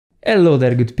Hello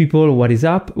there, good people, what is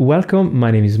up? Welcome, my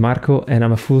name is Marco and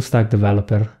I'm a full stack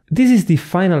developer. This is the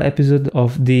final episode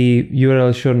of the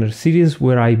URL Shortener series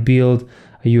where I build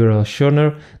a URL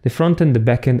shortener, the frontend, the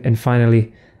backend, and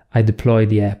finally I deploy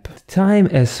the app. Time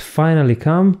has finally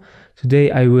come. Today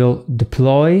I will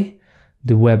deploy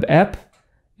the web app,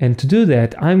 and to do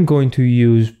that I'm going to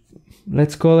use,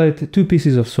 let's call it, two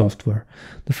pieces of software.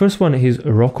 The first one is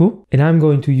Heroku, and I'm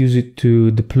going to use it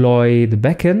to deploy the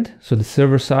backend, so the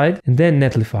server side, and then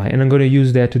Netlify, and I'm going to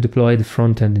use that to deploy the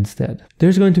front end instead.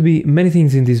 There's going to be many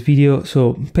things in this video,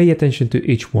 so pay attention to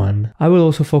each one. I will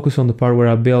also focus on the part where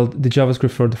I build the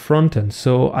JavaScript for the front end,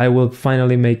 so I will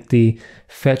finally make the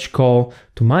fetch call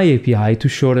to my API to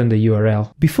shorten the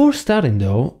URL. Before starting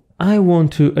though, I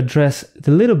want to address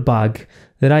the little bug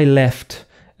that I left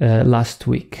last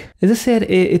week. As I said,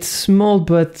 it's small,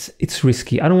 but it's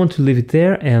risky. I don't want to leave it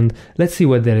there, and let's see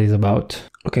what that is about.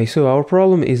 Okay, so our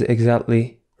problem is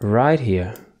exactly right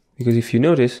here, because if you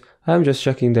notice, I'm just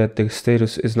checking that the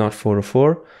status is not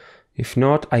 404. If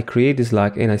not, I create this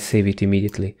lag and I save it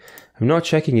immediately. I'm not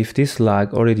checking if this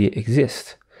lag already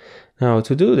exists. Now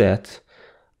to do that,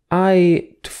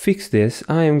 to fix this,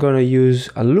 I am gonna use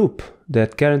a loop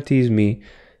that guarantees me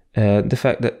the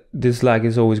fact that this lag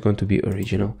is always going to be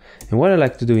original. And what I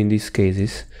like to do in these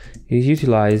cases is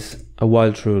utilize a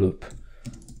while true loop.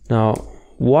 Now,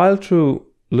 while true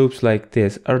loops like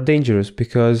this are dangerous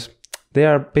because they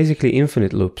are basically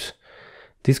infinite loops.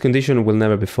 This condition will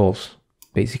never be false,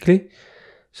 basically.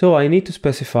 So I need to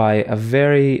specify a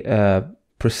very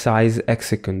precise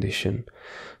exit condition.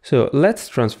 So let's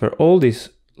transfer all this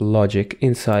logic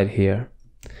inside here,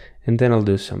 and then I'll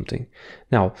do something.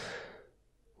 Now,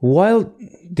 while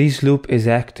this loop is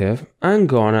active, I'm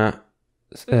gonna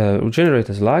generate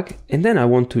a slug, and then I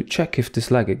want to check if this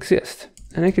slug exists.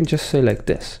 And I can just say like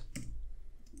this,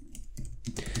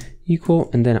 equal,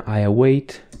 and then I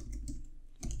await.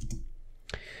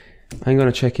 I'm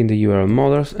gonna check in the URL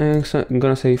models, and so I'm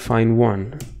gonna say find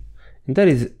one. And that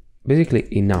is basically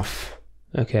enough,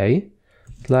 okay?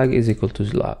 Slug is equal to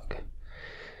slug.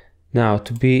 Now,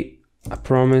 to be a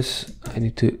promise, I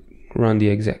need to run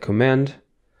the exec command.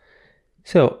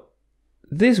 So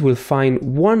this will find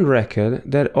one record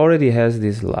that already has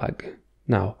this slug.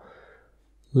 Now,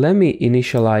 let me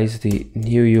initialize the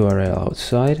new URL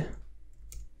outside.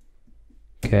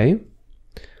 Okay.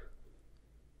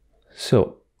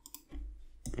 So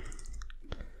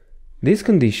this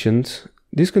condition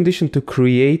to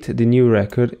create the new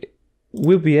record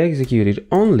will be executed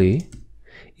only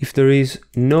if there is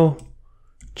no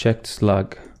checked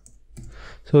slug.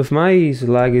 So if my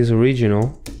slug is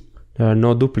original, there are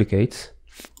no duplicates,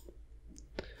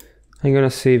 I'm gonna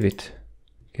save it.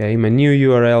 Okay, my new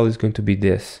URL is going to be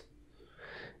this,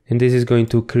 and this is going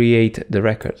to create the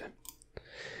record.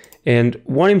 And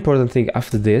one important thing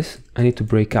after this, I need to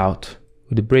break out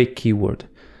with the break keyword.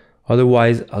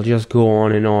 Otherwise, I'll just go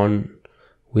on and on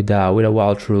with a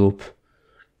while true loop.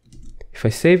 If I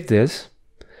save this,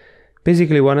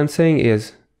 basically what I'm saying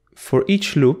is, for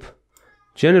each loop,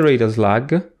 generate a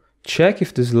slug, check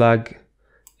if the slug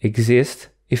exists.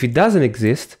 If it doesn't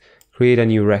exist, create a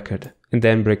new record and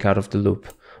then break out of the loop.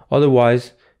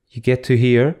 Otherwise, you get to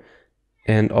here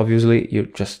and obviously you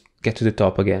just get to the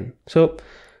top again. So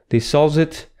this solves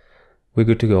it. We're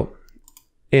good to go.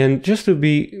 And just to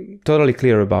be totally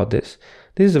clear about this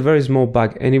is a very small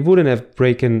bug, and it wouldn't have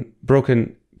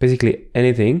broken basically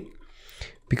anything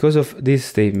because of this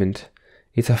statement.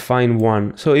 It's a find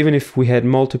one. So even if we had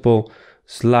multiple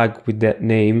slug with that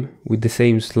name, with the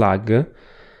same slug,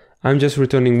 I'm just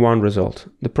returning one result.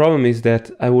 The problem is that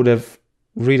I would have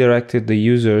redirected the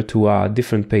user to a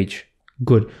different page.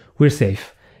 Good, we're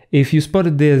safe. If you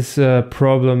spotted this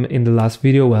problem in the last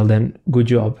video, well then, good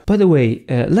job. By the way,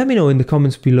 let me know in the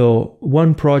comments below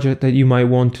one project that you might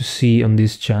want to see on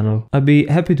this channel. I'd be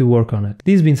happy to work on it.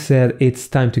 This being said, it's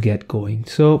time to get going.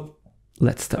 So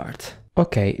let's start.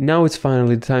 Okay, now it's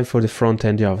finally time for the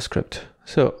front-end JavaScript.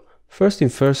 So first thing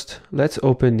first, let's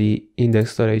open the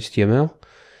index.html.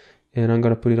 And I'm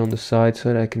gonna put it on the side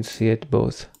so that I can see it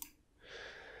both.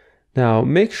 Now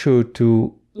make sure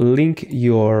to link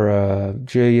your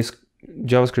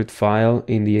JavaScript file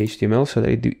in the HTML so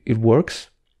that it works.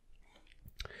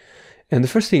 And the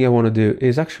first thing I want to do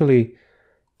is actually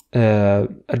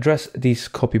address this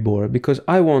copyboard, because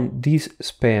I want this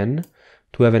span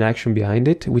to have an action behind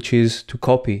it, which is to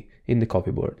copy in the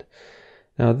copyboard.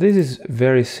 Now this is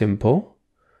very simple,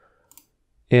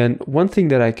 and one thing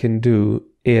that I can do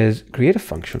is create a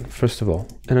function first of all,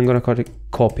 and I'm gonna call it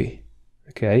copy.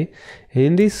 Okay, and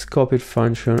in this copied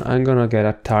function I'm gonna get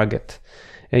a target,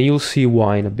 and you'll see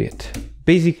why in a bit.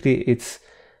 Basically it's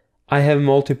I have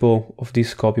multiple of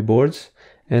these copy boards,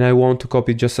 and I want to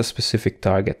copy just a specific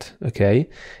target, okay?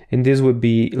 And this would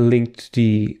be linked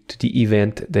to the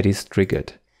event that is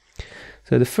triggered.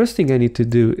 So the first thing I need to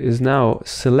do is now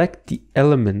select the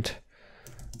element,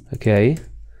 okay?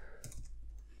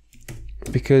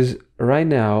 Because right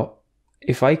now,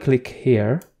 if I click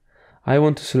here, I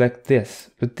want to select this,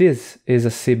 but this is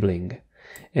a sibling.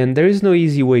 And there is no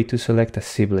easy way to select a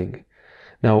sibling.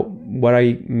 Now, what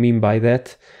I mean by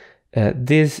that,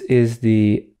 this is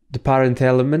the parent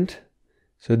element.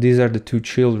 So these are the two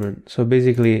children. So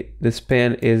basically the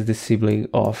span is the sibling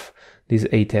of this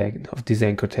A tag, of this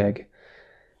anchor tag.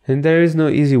 And there is no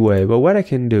easy way, but what I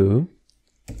can do,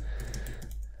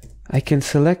 I can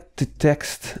select the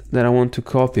text that I want to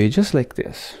copy just like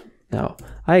this. Now,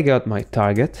 I got my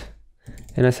target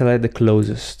and I select the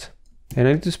closest. And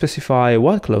I need to specify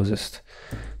what closest.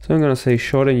 So I'm gonna say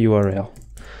shorten URL.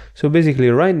 So basically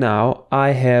right now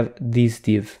I have this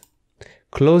div.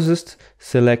 Closest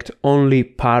select only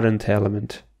parent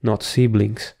element, not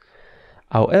siblings.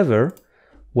 However,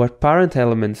 what parent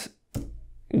elements,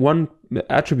 one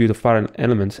attribute of parent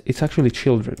elements, it's actually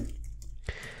children.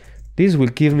 This will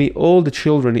give me all the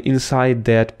children inside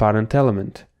that parent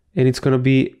element. And it's gonna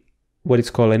be what is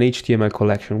called an HTML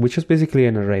collection, which is basically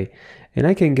an array. And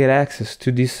I can get access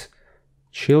to these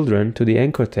children, to the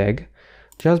anchor tag,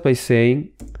 just by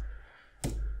saying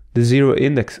the 0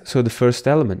 index, so the first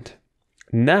element.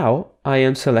 Now I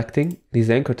am selecting this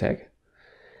anchor tag.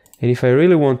 And if I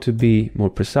really want to be more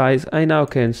precise, I now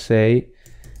can say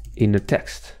inner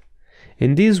text.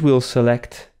 And this will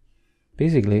select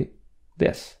basically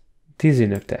this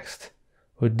inner text,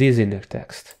 or this inner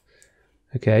text.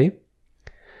 Okay?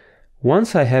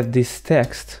 Once I have this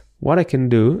text, what I can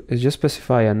do is just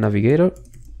specify a navigator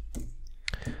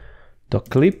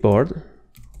 .clipboard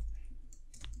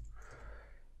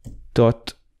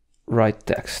 .write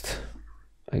text.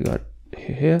 I got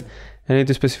here, and I need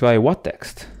to specify what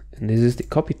text, and this is the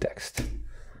copy text.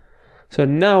 So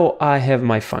now I have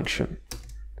my function.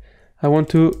 I want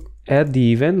to add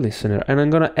the event listener, and I'm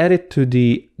gonna add it to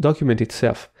the document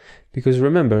itself, because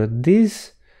remember,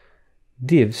 these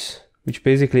divs, which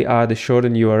basically are the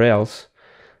shortened URLs,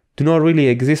 do not really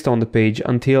exist on the page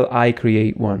until I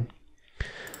create one.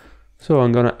 So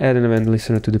I'm gonna add an event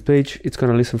listener to the page. It's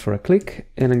gonna listen for a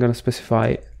click, and I'm gonna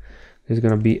specify there's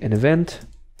gonna be an event.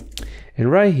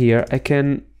 And right here, I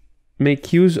can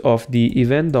make use of the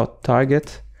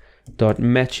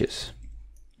event.target.matches.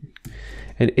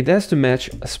 And it has to match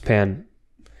a span.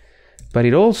 But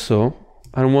it also,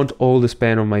 I don't want all the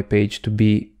span on my page to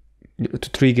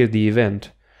trigger the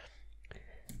event.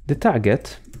 The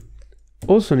target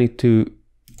also need to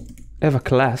have a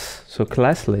class, so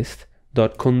class list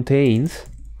dot contains.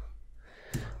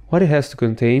 What it has to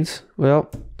contains? Well,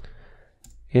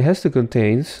 it has to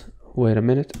contains, wait a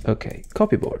minute, okay,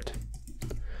 copyboard.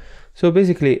 So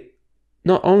basically,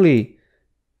 not only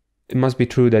it must be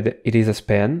true that it is a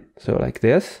span, so like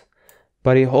this,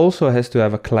 but it also has to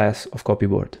have a class of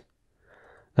copyboard.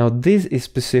 Now this is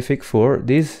specific for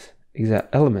this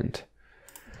exact element.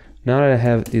 Now that I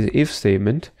have this if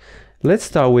statement, let's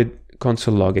start with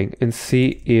console logging and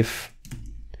see if,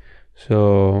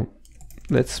 so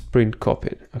let's print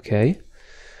copied, okay?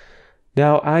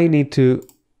 Now I need to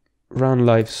run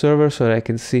live server so that I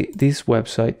can see this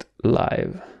website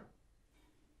live.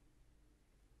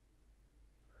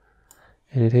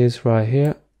 And it is right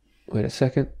here. Wait a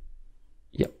second.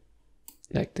 Yep,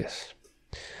 like this.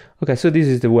 Okay, so this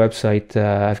is the website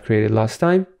I've created last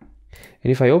time.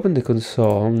 And if I open the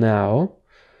console now,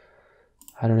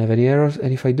 I don't have any errors.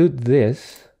 And if I do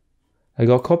this, I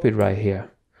got copied right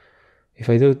here. If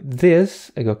I do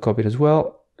this, I got copied as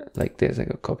well. Like this, I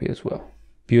got copied as well.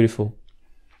 Beautiful.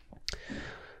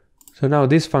 So now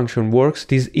this function works.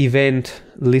 This event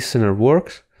listener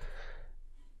works.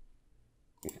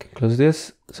 Close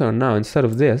this. So now instead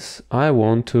of this, I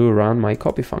want to run my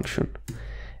copy function.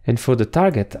 And for the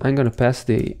target, I'm going to pass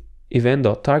the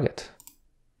event.target.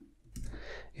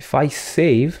 If I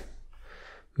save,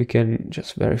 we can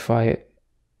just verify it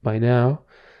by now.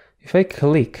 If I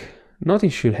click, nothing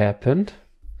should happen.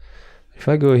 If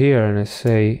I go here and I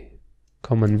say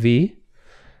Command V,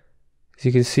 as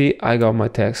you can see, I got my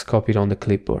text copied on the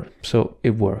clipboard. So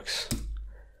it works.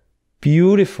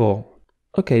 Beautiful.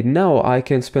 Okay, now I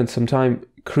can spend some time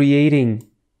creating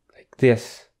like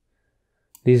this,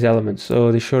 these elements.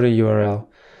 So the shorten URL,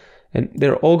 and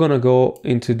they're all gonna go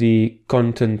into the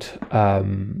content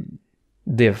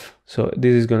div. So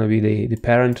this is gonna be the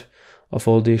parent of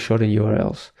all the shorten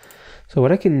URLs. So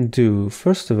what I can do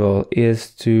first of all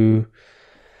is to,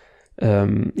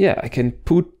 I can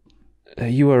put a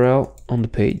URL on the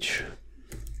page.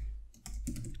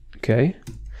 Okay,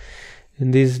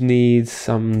 and this needs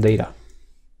some data.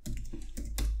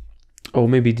 Or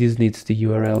maybe this needs the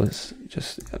URL is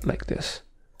just like this.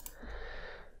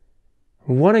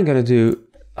 What I'm gonna do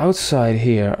outside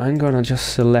here, I'm gonna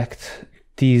just select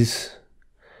these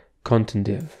content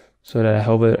div so that I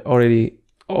have it already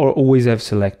or always have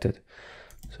selected.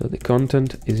 So the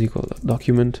content is equal to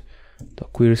document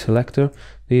query selector.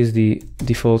 This is the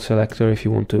default selector if you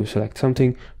want to select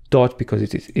something. Dot because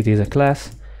it is a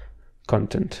class.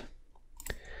 Content.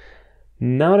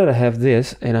 Now that I have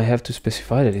this, and I have to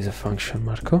specify that it's a function,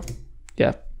 Marco.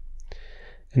 Yeah.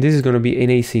 And this is going to be an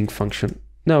async function.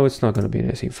 No, it's not going to be an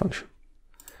async function.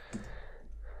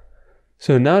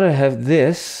 So now that I have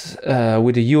this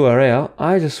with the URL,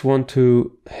 I just want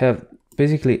to have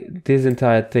basically this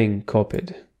entire thing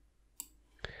copied.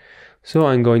 So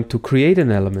I'm going to create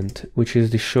an element, which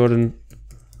is the shorten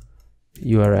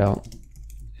URL.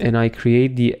 And I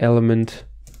create the element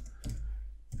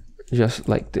just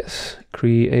like this.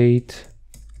 Create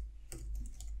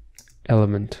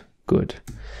element. Good.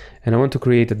 And I want to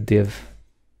create a div.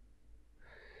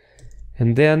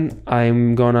 And then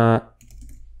I'm gonna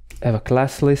have a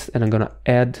class list and I'm gonna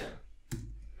add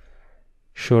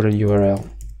shorten URL.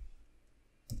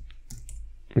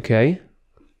 Okay.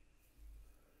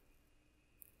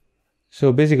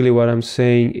 So basically what I'm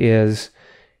saying is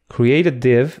create a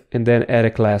div and then add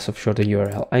a class of shorten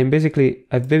URL. I've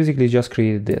basically just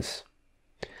created this.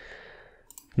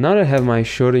 Now that I have my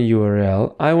shorten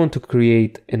URL, I want to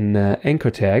create an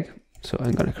anchor tag. So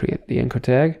I'm gonna create the anchor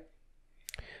tag.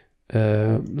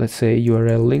 Let's say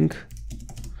URL link.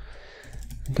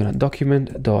 I'm gonna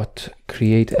document dot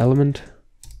create element.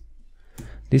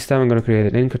 This time I'm gonna create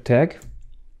an anchor tag.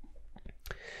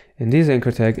 In this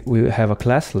anchor tag, we have a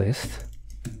class list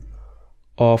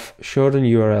of shorten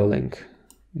URL link.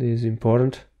 This is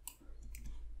important.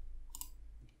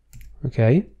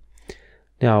 Okay.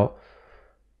 Now,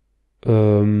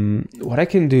 what I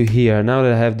can do here, now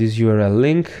that I have this URL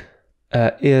link,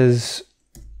 is,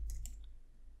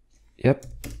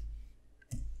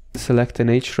 select an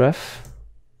href.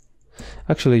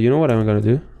 Actually, you know what I'm gonna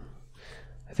do?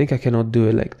 I think I cannot do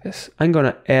it like this. I'm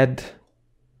gonna add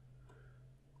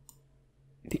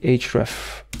the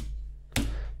href.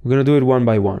 We're gonna do it one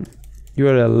by one.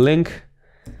 URL link,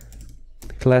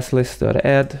 class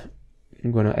list.add.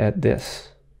 I'm gonna add this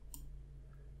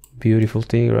beautiful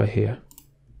thing right here.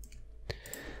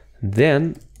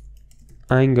 Then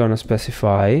I'm gonna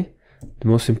specify the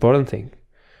most important thing,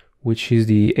 which is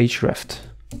the href.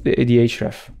 The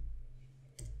href.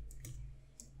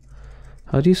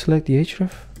 How do you select the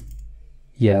href?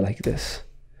 Yeah, like this.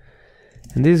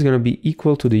 And this is going to be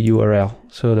equal to the URL,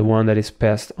 so the one that is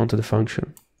passed onto the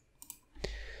function.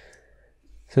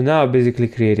 So now I basically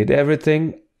created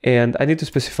everything, and I need to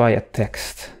specify a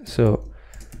text. So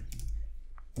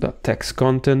the text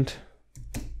content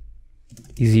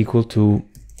is equal to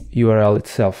URL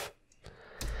itself.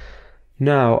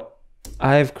 Now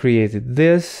I've created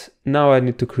this. Now I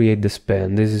need to create the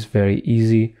span. This is very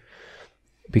easy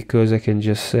because I can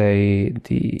just say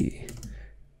the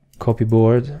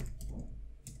copyboard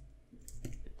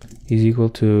is equal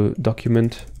to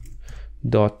document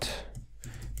dot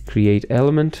create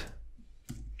element.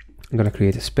 I'm gonna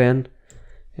create a span.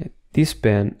 At this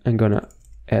span, I'm gonna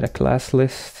add a class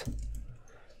list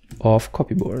of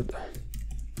copyboard,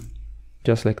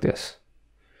 just like this.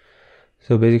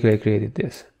 So basically I created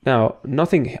this. Now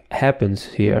nothing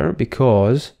happens here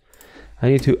because I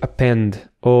need to append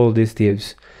all these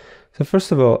divs. So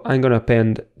first of all, I'm gonna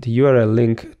append the URL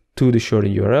link to the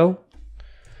shorten URL.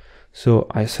 So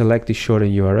I select the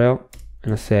shorten URL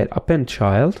and I said append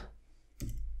child.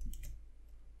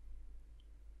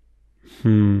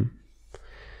 I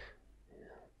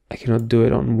cannot do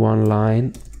it on one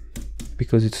line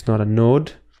because it's not a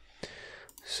node.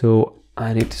 So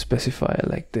I need to specify it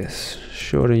like this,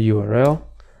 shorten URL.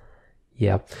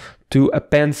 Yeah, to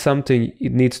append something,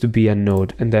 it needs to be a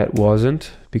node, and that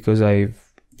wasn't because I've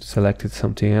selected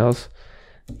something else.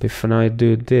 But if I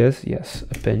do this, yes,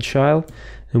 append child.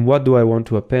 And what do I want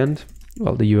to append?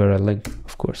 Well, the URL link,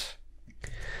 of course.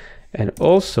 And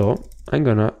also, I'm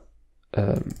gonna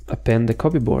append the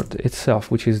copyboard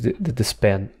itself, which is the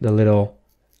span, the little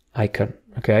icon,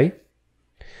 okay?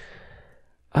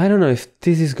 I don't know if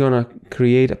this is gonna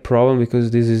create a problem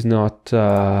because this is not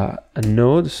a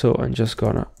node, so I'm just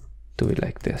gonna do it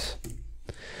like this.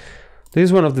 This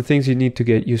is one of the things you need to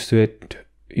get used to it.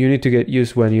 You need to get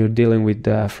used when you're dealing with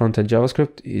front-end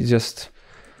JavaScript. It's just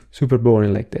super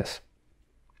boring like this.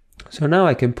 So now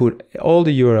I can put all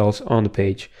the URLs on the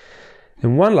page.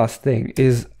 And one last thing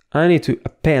is I need to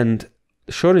append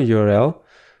the shorten URL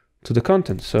to the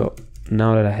content. So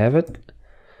now that I have it,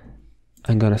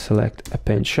 I'm gonna select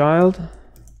append child.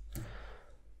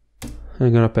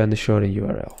 I'm gonna append the shorten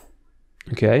URL.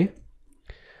 Okay.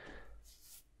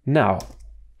 Now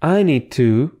I need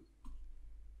to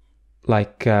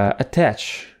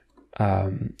attach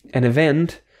an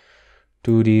event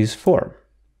to this form.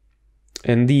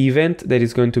 And the event that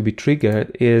is going to be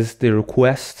triggered is the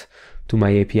request to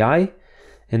my API,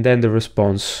 and then the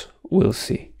response we'll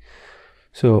see.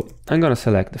 So I'm gonna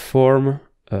select the form,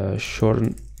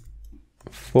 shorten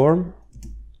form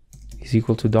is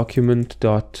equal to document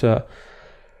dot,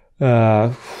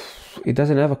 it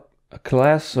doesn't have a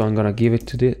class, so I'm gonna give it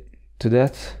to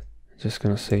that. Just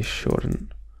gonna say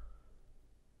shorten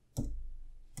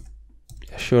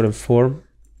form.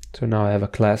 So now I have a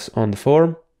class on the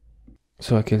form.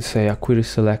 So I can say a query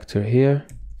selector here.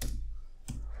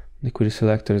 The query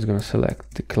selector is going to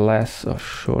select the class of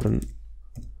shorten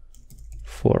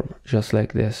form, just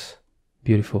like this.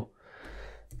 Beautiful.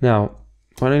 Now,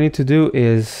 what I need to do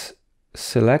is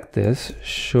select this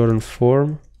shorten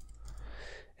form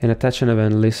and attach an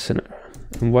event listener.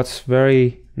 And what's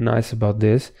very nice about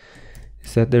this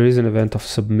is that there is an event of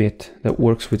submit that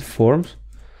works with forms.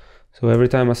 So every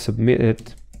time I submit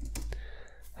it,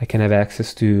 I can have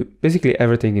access to basically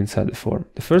everything inside the form.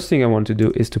 The first thing I want to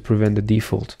do is to prevent the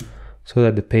default so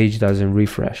that the page doesn't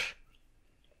refresh.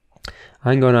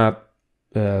 I'm gonna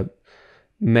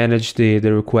manage the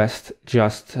request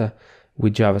just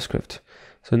with JavaScript.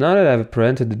 So now that I've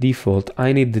prevented the default,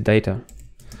 I need the data.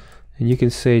 And you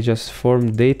can say just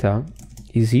form data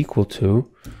is equal to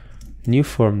new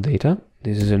form data.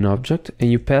 This is an object,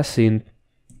 and you pass in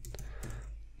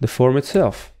the form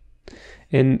itself.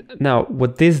 And now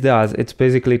what this does, it's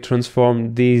basically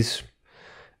transform this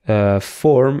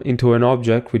form into an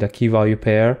object with a key value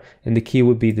pair, and the key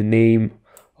would be the name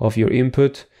of your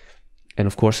input, and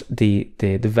of course the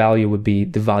value would be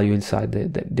the value inside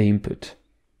the input.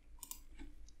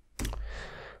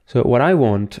 So what I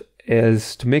want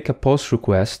is to make a post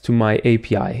request to my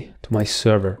API, to my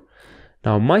server.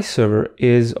 Now my server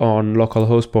is on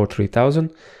localhost port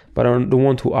 3000, but I don't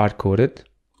want to hard code it,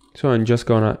 so I'm just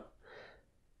gonna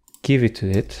give it to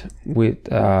it with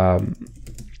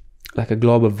like a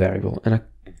global variable, and I'm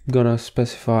gonna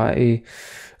specify,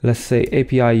 let's say,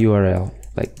 API URL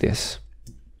like this,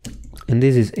 and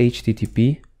this is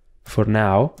HTTP for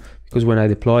now, because when I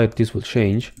deploy it this will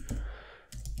change.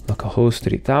 Localhost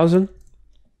 3000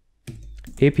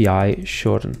 API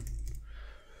shorten,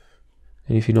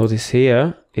 and if you notice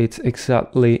here, it's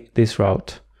exactly this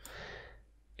route,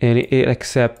 and it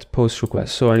accepts post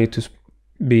requests, so I need to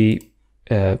be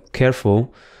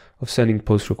careful of sending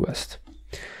post request.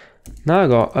 Now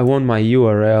I want my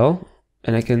URL,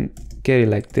 and I can get it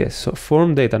like this. So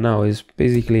form data now is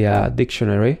basically a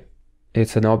dictionary.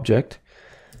 It's an object,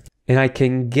 and I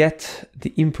can get the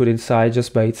input inside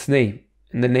just by its name,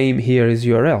 and the name here is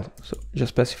URL, so just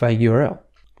specifying URL.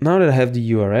 Now that I have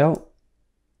the URL,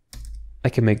 I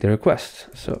can make the request.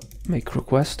 So make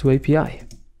request to API,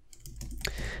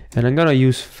 and I'm gonna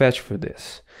use fetch for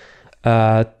this.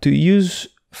 To use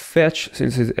fetch,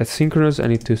 since it's asynchronous, I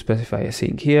need to specify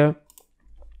async here,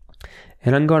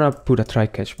 and I'm gonna put a try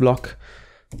catch block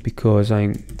because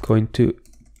I'm going to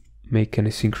make an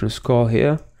asynchronous call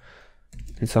here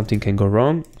and something can go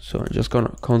wrong. So I'm just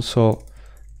gonna console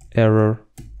error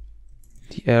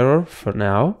the error for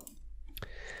now,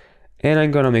 and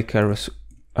I'm gonna make a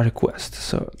request.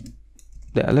 So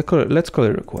yeah, let's call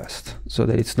it request so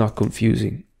that it's not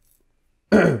confusing.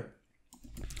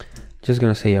 Just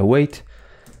gonna say await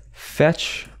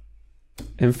fetch,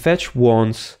 and fetch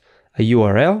wants a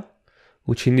URL,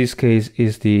 which in this case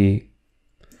is the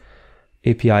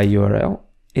API URL,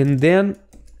 and then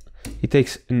it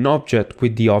takes an object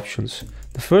with the options.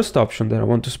 The first option that I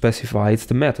want to specify is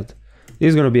the method. This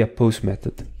is going to be a post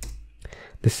method.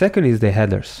 The second is the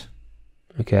headers,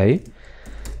 okay,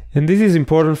 and this is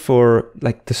important for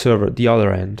like the server, the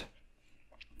other end.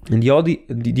 And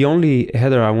the only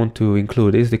header I want to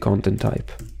include is the content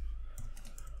type.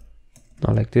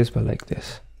 Not like this, but like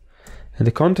this. And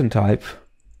the content type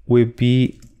will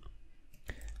be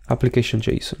application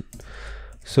JSON,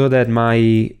 so that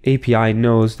my API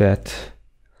knows that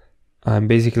I'm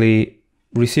basically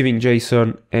receiving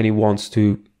JSON and it wants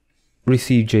to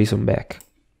receive JSON back.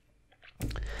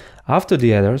 After the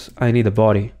headers, I need a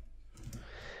body.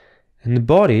 And the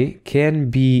body can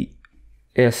be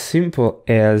as simple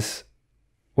as,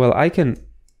 well, I can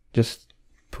just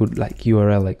put like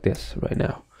URL like this right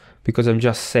now, because I'm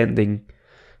just sending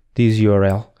this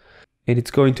URL, and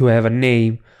it's going to have a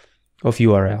name of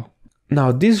URL.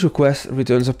 Now this request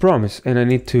returns a promise, and I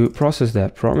need to process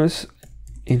that promise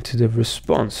into the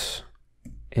response.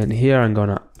 And here I'm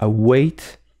gonna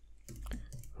await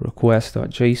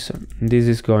request.json. This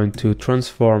is going to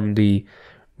transform the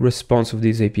response of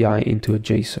this API into a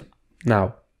JSON.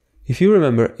 Now, if you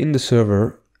remember in the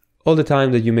server, all the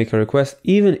time that you make a request,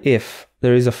 even if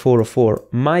there is a 404,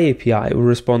 my API will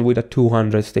respond with a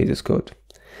 200 status code.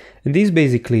 And this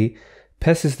basically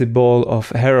passes the ball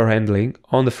of error handling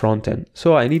on the front end.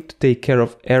 So I need to take care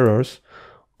of errors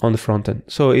on the front end.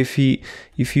 So if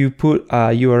you put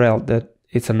a URL that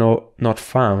it's a not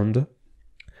found,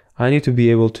 I need to be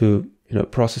able to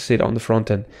process it on the front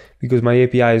end, because my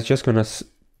API is just gonna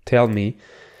tell me,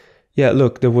 yeah,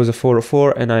 look, there was a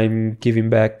 404 and I'm giving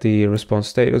back the response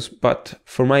status, but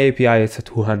for my API it's a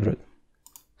 200.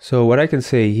 So what I can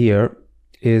say here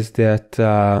is that,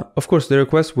 of course, the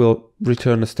request will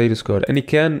return a status code, and it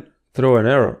can throw an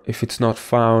error if it's not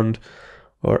found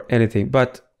or anything.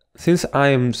 But since I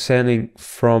am sending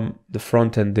from the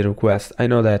front end the request, I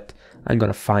know that I'm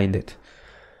gonna find it.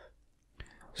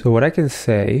 So what I can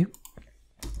say,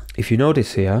 if you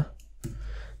notice here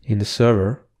in the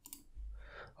server,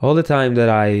 all the time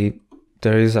that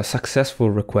there is a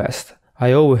successful request,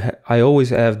 I always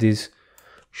have this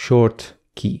short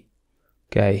key.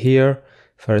 Okay, here,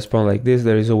 if I respond like this,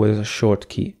 there is always a short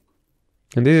key.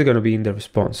 And this is going to be in the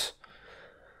response.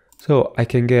 So I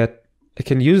can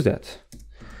use that.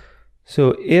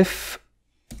 So if,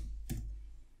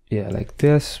 yeah, like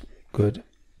this, good.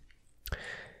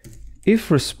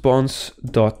 If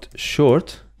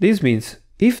response.short, this means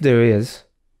if there is,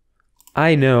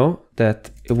 I know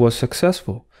that it was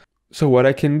successful. So what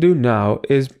I can do now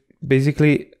is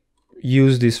basically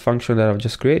use this function that I've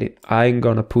just created. I'm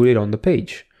gonna put it on the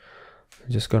page. I'm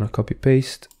just gonna copy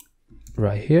paste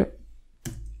right here,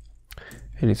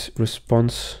 and it's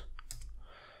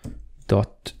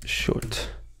response.short.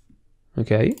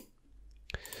 Okay.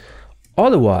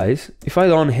 Otherwise, if I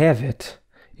don't have it,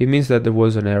 it means that there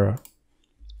was an error.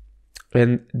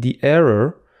 And the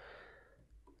error,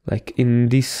 like in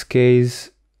this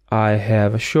case, I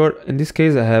have a short, in this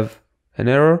case I have an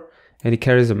error and it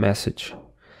carries a message.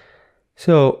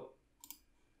 So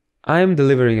I'm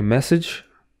delivering a message.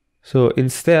 So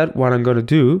instead, what I'm gonna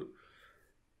do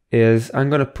is I'm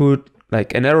gonna put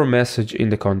like an error message in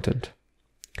the content.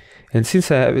 And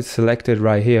since I have it selected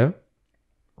right here,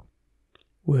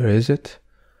 where is it?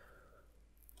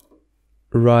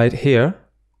 Right here,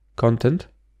 content.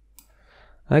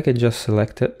 I can just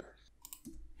select it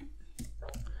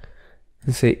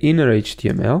and say inner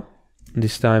HTML.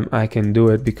 This time I can do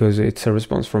it because it's a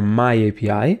response from my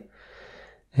API.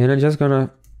 And I'm just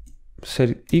gonna set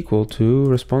it equal to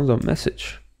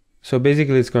response.message. So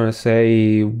basically it's gonna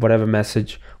say whatever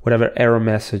error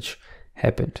message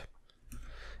happened.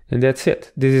 And that's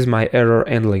it. This is my error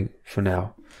handling for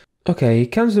now. Okay, it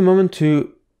comes the moment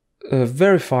to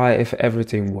verify if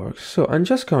everything works. So I'm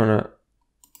just gonna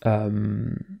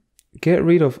get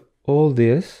rid of all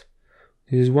this.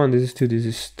 This is 1, this is 2, this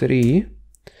is 3.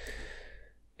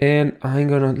 And I'm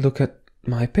gonna look at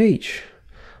my page.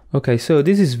 Okay, so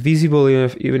this is visible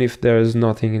even if there's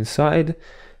nothing inside.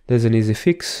 There's an easy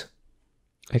fix.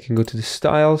 I can go to the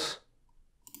styles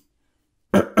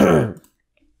and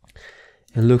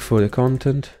look for the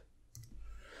content,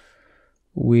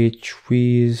 which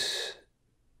is,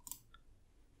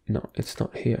 no, it's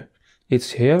not here.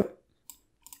 It's here.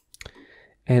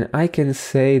 And I can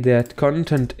say that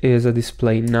content is a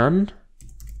display none,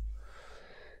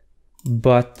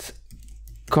 but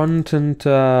content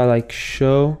like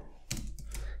show,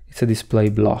 it's a display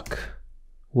block.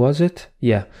 Was it?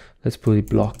 Yeah, let's put it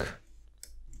block.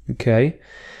 Okay,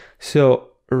 so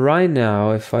right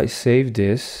now if I save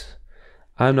this,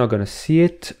 I'm not gonna see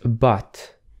it,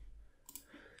 but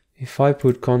if I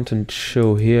put content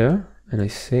show here and I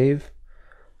save,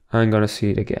 I'm gonna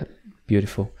see it again.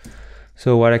 Beautiful.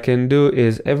 So what I can do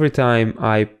is every time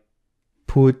I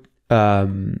put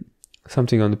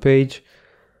something on the page,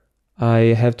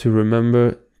 I have to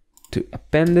remember to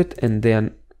append it and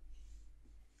then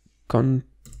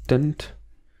content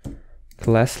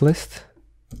class list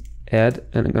add,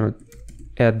 and I'm gonna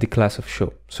add the class of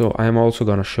show. So I'm also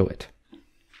gonna show it.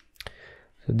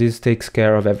 So this takes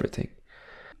care of everything.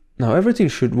 Now everything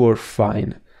should work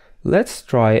fine. Let's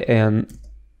try and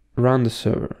run the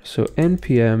server. So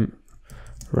npm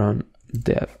run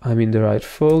dev. I'm in the right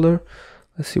folder.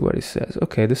 Let's see what it says.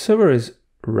 Okay, the server is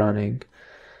running.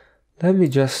 Let me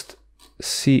just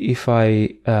see if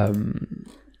I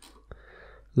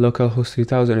localhost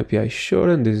 3000 API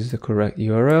shorten. This is the correct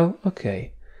URL.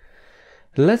 Okay.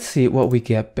 Let's see what we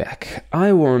get back.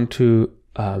 I want to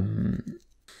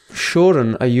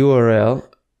shorten a URL.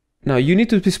 Now you need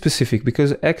to be specific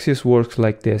because Axios works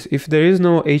like this. If there is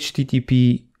no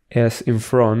HTTPS in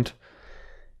front,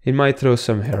 it might throw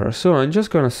some error. So I'm just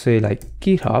gonna say like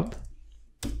github.com.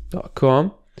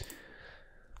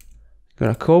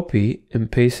 Gonna copy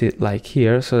and paste it like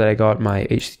here so that I got my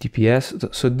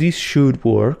HTTPS. So this should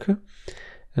work.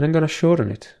 And I'm gonna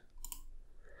shorten it.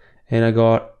 And I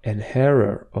got an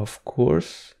error, of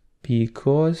course,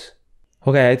 because...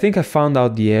 Okay, I think I found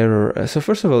out the error. So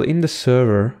first of all, in the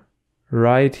server,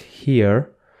 right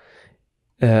here,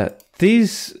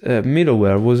 this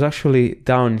middleware was actually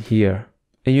down here.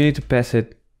 And you need to pass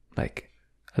it like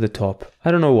at the top.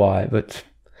 I don't know why, but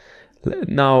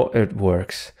now it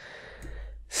works.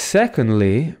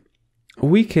 Secondly,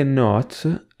 we cannot,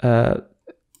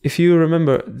 if you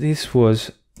remember, this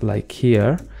was like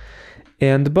here,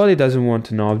 and the body doesn't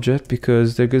want an object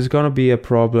because there's gonna be a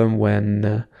problem when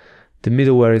the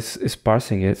middleware is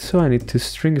parsing it. So I need to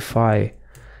stringify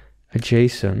a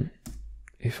JSON,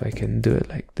 if I can do it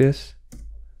like this.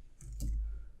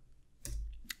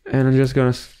 And I'm just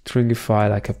gonna stringify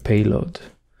like a payload.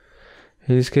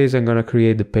 In this case, I'm gonna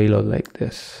create the payload like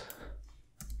this.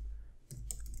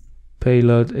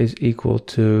 Payload is equal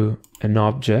to an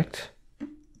object.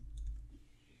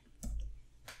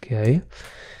 Okay.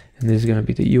 And this is gonna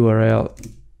be the URL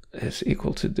is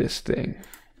equal to this thing.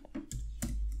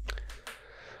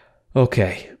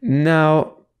 Okay,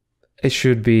 now it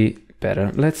should be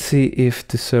better. Let's see if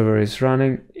the server is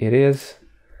running. It is.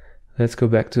 Let's go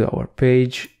back to our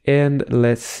page and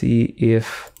let's see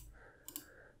if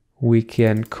we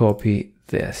can copy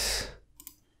this.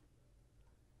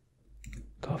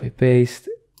 Copy paste.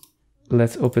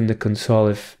 Let's open the console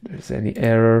if there's any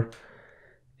error.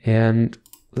 And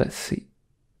let's see.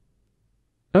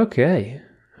 Okay,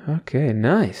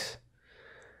 nice.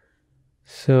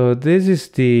 So this is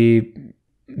the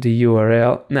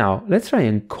URL. Now let's try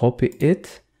and copy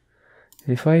it.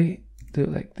 If I do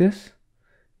it like this,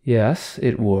 yes,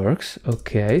 it works.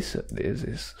 Okay, so this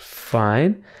is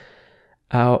fine.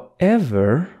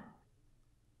 However,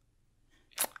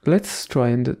 let's try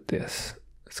and do this.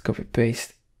 Let's copy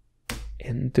paste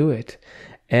and do it.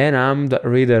 And I'm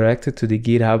redirected to the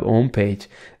GitHub homepage.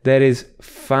 That is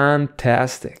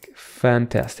fantastic,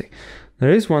 fantastic.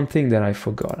 There is one thing that I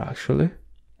forgot actually.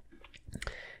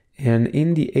 And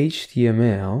in the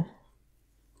HTML,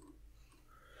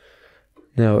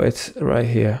 no, it's right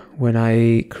here. When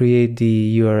I create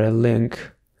the URL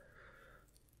link,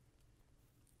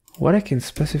 what I can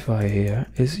specify here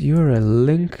is URL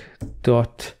link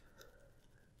dot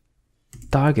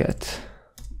target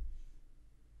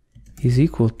is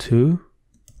equal to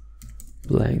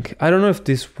blank. I don't know if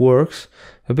this works,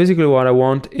 but basically what I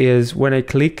want is when I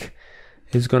click,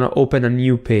 it's gonna open a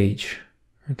new page.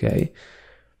 Okay.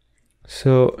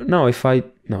 So now if I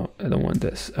don't want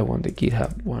this. I want the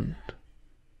GitHub one.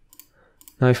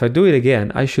 Now if I do it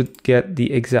again, I should get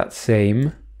the exact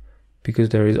same because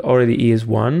there is already is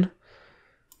one.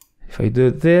 If I do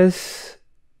this,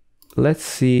 let's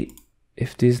see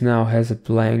if this now has a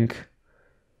blank.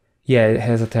 Yeah, it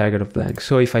has a target of blank.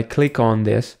 So if I click on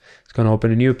this, it's gonna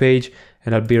open a new page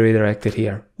and I'll be redirected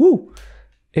here. Woo!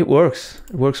 It works.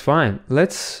 It works fine.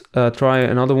 Let's try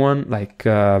another one like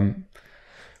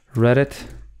Reddit.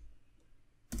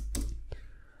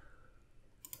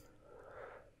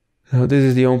 Now this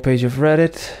is the home page of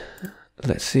Reddit.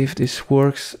 Let's see if this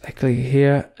works. I click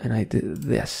here and I did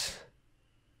this.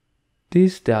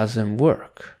 This doesn't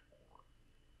work.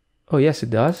 Oh yes, it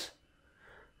does.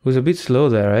 It was a bit slow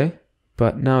there, eh?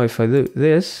 But now if I do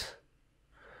this,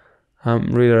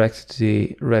 I'm redirected to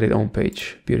the Reddit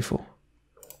homepage. Beautiful.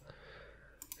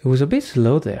 It was a bit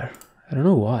slow there. I don't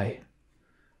know why.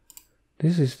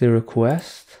 This is the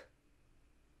request.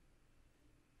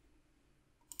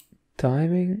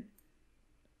 Timing.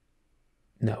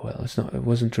 No, well, it's not. It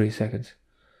wasn't 3 seconds.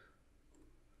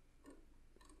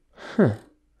 Huh.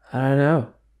 I don't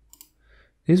know.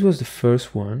 This was the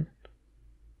first one.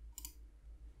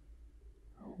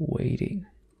 Waiting.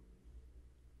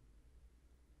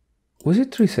 Was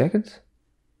it 3 seconds?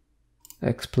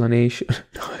 Explanation.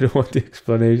 No, I don't want the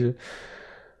explanation.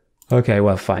 Okay,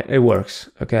 well, fine. It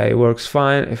works. Okay, it works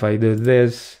fine. If I do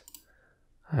this,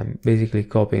 I'm basically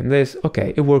copying this.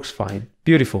 Okay, it works fine.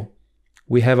 Beautiful.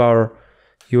 We have our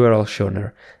URL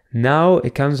shortener. Now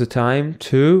it comes the time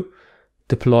to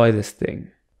deploy this thing.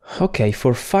 Okay,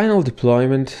 for final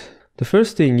deployment, the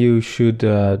first thing you should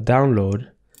download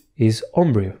is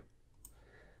Homebrew.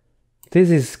 This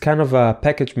is kind of a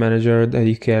package manager that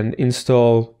you can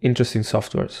install interesting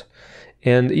softwares.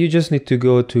 And you just need to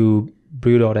go to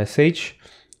brew.sh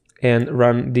and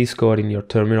run this code in your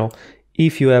terminal.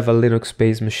 if you have a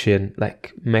Linux-based machine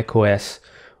like macOS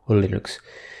or Linux.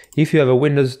 If you have a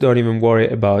Windows, don't even worry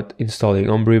about installing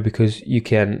Homebrew because you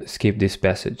can skip this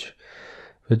passage.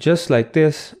 But just like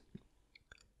this,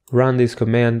 run this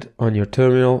command on your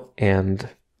terminal and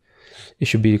it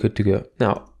should be good to go.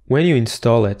 Now, when you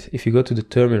install it, if you go to the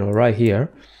terminal right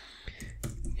here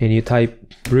and you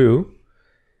type brew,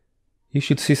 you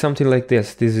should see something like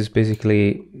this. This is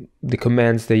basically the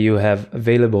commands that you have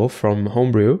available from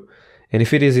Homebrew. And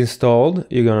if it is installed,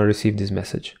 you're going to receive this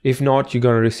message. If not, you're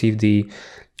going to receive the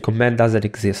command doesn't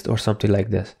exist or something like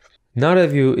this. Now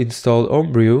that you installed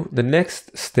Homebrew, the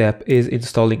next step is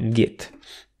installing Git.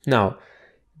 Now,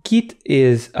 Git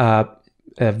is a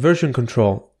version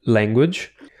control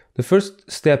language. The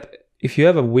first step, if you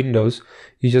have a Windows,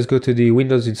 you just go to the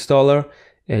Windows installer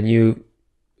and you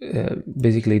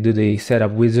basically do the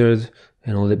setup wizard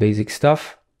and all the basic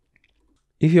stuff.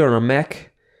 If you're on a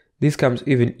Mac, this comes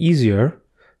even easier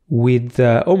with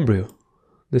Homebrew,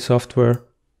 the software.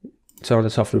 It's not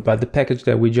the software, but the package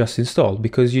that we just installed,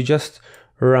 because you just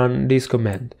run this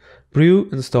command, brew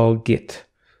install git,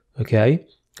 okay?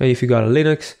 And if you got a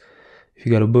Linux, if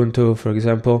you got Ubuntu, for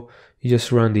example, you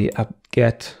just run the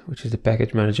apt-get, which is the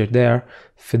package manager there,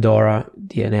 Fedora,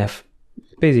 DNF,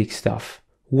 basic stuff.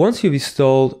 Once you've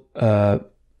installed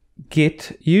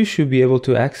Git, you should be able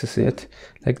to access it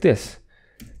like this.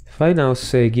 If I now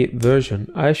say git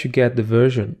version, I should get the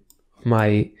version of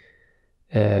my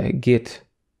Git,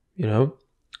 you know,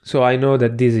 so I know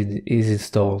that this is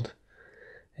installed.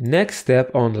 Next step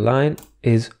on the line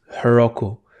is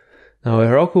Heroku. Now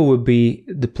Heroku will be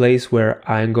the place where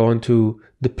I'm going to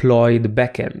deploy the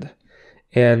backend.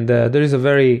 And there is a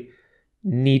very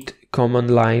neat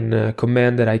command line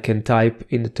command that I can type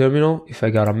in the terminal. If I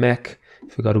got a Mac,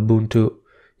 if I got Ubuntu,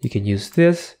 you can use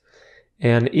this.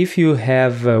 And if you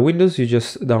have Windows, you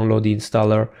just download the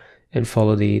installer and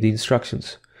follow the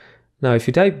instructions. Now if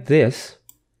you type this,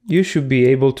 you should be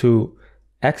able to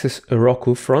access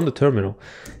Heroku from the terminal.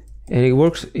 And it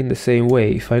works in the same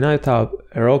way. If I now type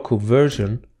Heroku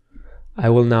version, I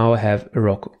will now have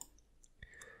Heroku.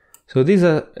 So these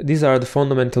are the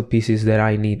fundamental pieces that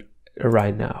I need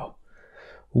right now.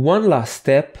 One last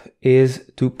step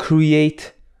is to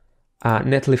create a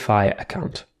Netlify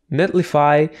account.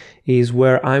 Netlify is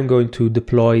where I'm going to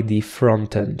deploy the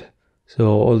front end. So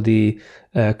all the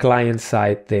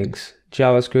client-side things,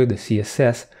 JavaScript, the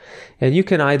CSS, and you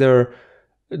can either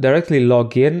directly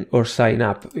log in or sign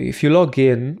up. If you log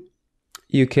in,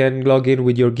 you can log in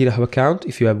with your GitHub account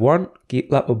if you have one,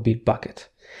 GitLab or Bitbucket.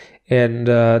 And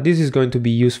this is going to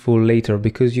be useful later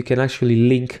because you can actually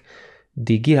link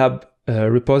the GitHub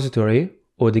repository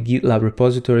or the GitLab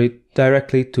repository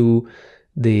directly to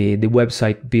the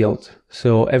website build.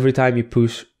 So every time you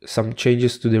push some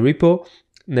changes to the repo,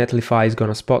 Netlify is going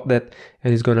to spot that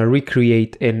and is going to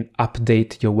recreate and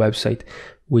update your website,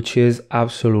 which is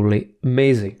absolutely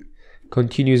amazing.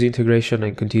 Continuous integration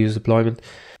and continuous deployment.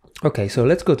 Okay, so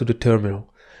let's go to the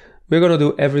terminal. We're going to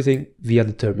do everything via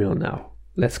the terminal now.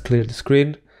 Let's clear the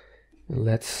screen.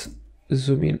 Let's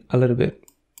zoom in a little bit.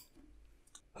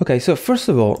 Okay, so first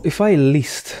of all, if I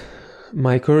list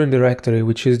my current directory,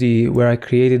 which is where I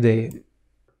created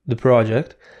the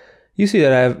project, you see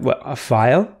that I have a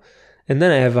file, and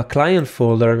then I have a client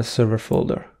folder and a server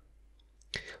folder.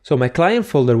 So my client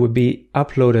folder would be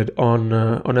uploaded on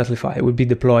Netlify. It would be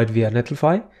deployed via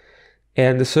Netlify,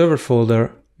 and the server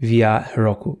folder via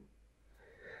Heroku.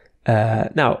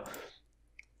 Now,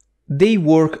 they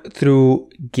work through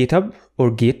GitHub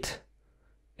or Git,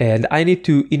 and I need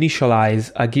to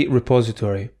initialize a Git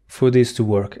repository for this to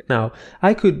work. Now,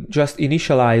 I could just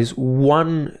initialize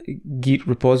one Git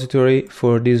repository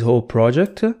for this whole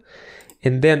project,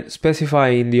 and then specify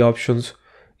in the options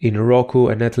in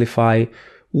Heroku and Netlify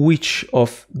which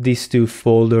of these two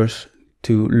folders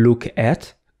to look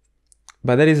at.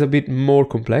 But that is a bit more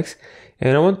complex,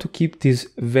 and I want to keep this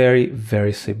very,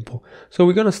 very simple. So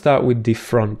we're going to start with the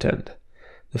front end.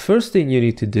 The first thing you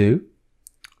need to do,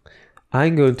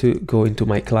 I'm going to go into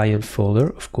my client folder,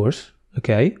 of course,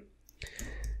 okay?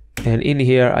 And in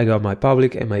here, I got my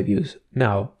public and my views.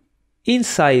 Now,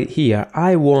 inside here,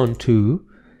 I want to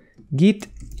git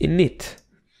init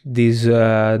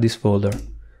this folder.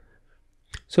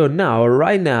 So now,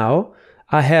 right now,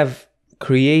 I have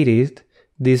created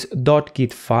this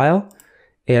 .git file,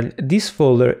 and this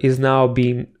folder is now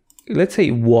being, let's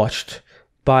say, watched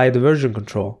by the version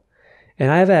control.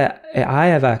 And I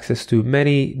have access to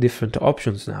many different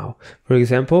options now. For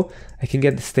example, I can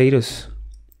get the status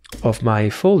of my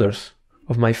folders,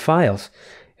 of my files.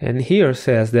 And here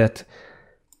says that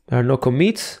there are no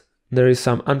commits, there is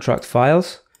some untracked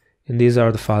files, and these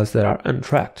are the files that are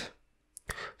untracked.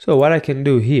 So what I can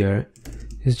do here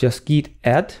is just git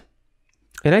add,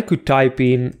 and I could type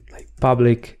in like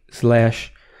public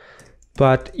slash,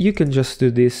 but you can just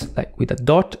do this like with a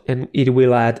dot and it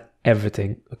will add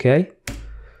everything, okay?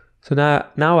 So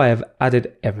now I have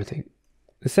added everything.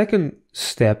 The second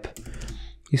step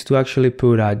is to actually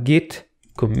put a git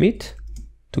commit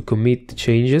to commit the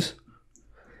changes.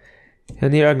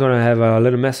 And here I'm gonna have a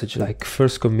little message like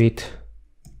first commit.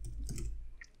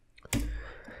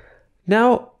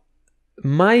 Now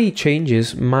my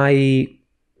changes, my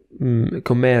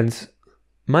commands,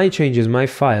 my changes, my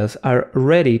files are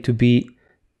ready to be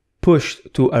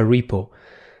pushed to a repo.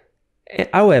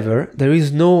 However, there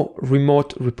is no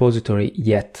remote repository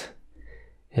yet.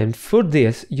 And for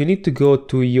this, you need to go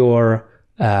to your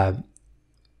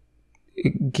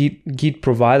Git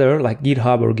provider like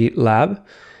GitHub or GitLab.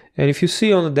 And if you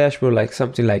see on the dashboard like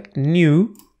something like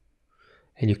new,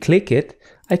 and you click it,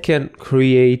 I can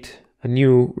create a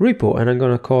new repo, and I'm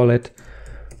gonna call it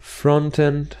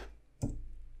frontend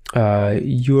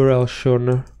URL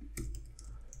Shortener.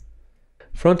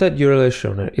 Frontend URL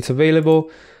Shortener. It's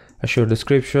available. A short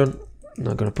description. I'm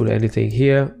not gonna put anything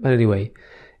here, but anyway.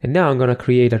 And now I'm gonna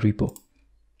create a repo.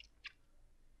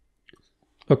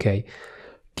 Okay.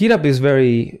 GitHub is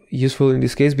very useful in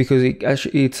this case because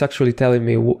it's actually telling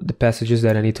me the passages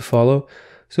that I need to follow.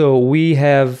 So we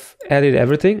have added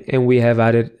everything, and we have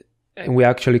added, and we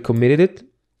actually committed it.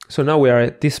 So now we are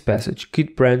at this passage,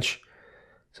 git branch.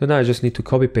 So now I just need to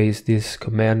copy paste this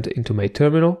command into my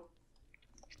terminal.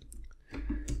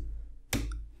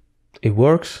 It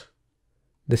works.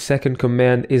 The second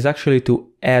command is actually to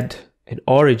add an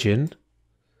origin,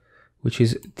 which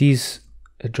is this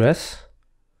address.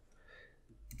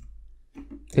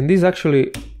 And this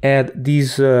actually add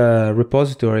this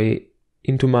repository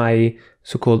into my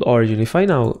so-called origin. If I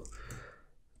now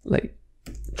like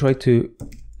try to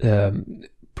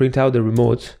print out the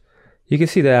remote, you can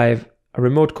see that I have a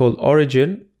remote called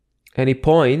origin, and it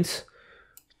points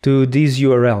to this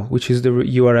URL, which is the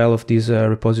URL of this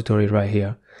repository right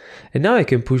here. And now I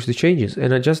can push the changes,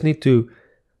 and I just need to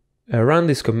run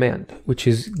this command, which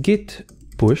is git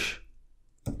push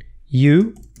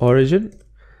u origin.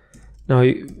 Now,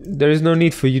 there is no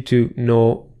need for you to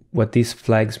know what these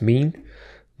flags mean.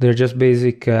 They're just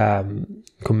basic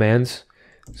commands,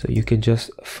 so you can just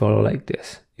follow like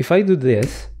this. If I do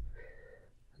this,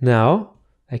 now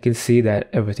I can see that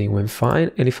everything went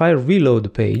fine. And if I reload the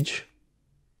page,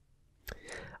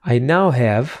 I now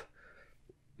have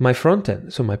my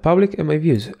frontend, so my public and my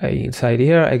views. Inside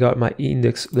here, I got my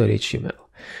index.html.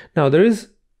 Now, there is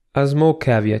a small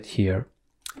caveat here,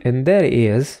 and that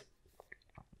is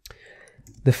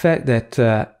the fact that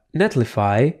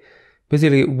Netlify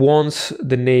basically wants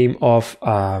the name of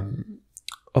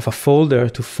a folder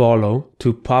to follow,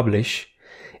 to publish,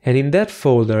 and in that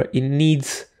folder it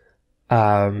needs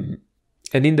an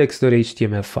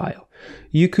index.html file.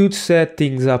 You could set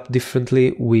things up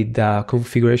differently with the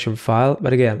configuration file,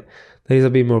 but again, that is a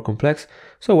bit more complex.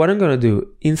 So what I'm gonna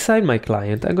do, inside my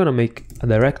client, I'm gonna make a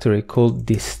directory called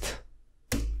dist.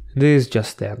 This is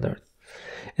just standard.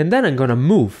 And then I'm gonna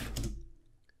move,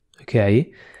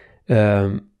 okay,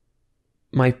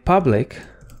 my public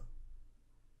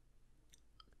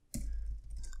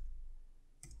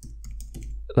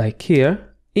like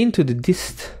here into the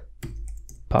dist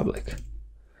public.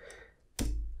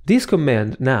 This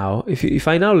command now, if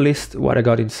I now list what I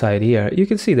got inside here, you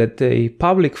can see that the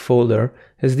public folder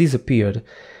has disappeared.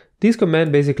 This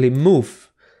command basically moves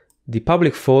the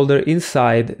public folder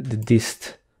inside the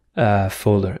dist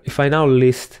folder. If I now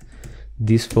list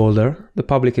this folder, the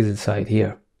public is inside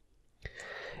here.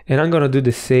 And I'm gonna do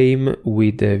the same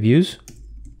with the views.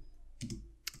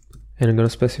 And I'm gonna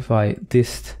specify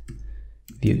dist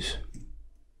views.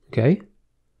 Okay.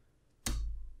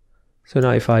 So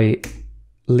now if I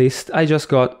list, I just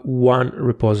got one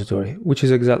repository, which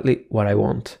is exactly what I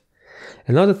want.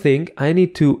 Another thing, I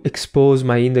need to expose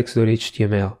my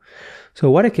index.html. So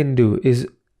what I can do is,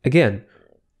 again,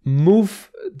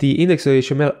 move the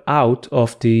index.html out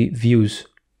of the views.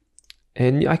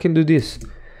 And I can do this.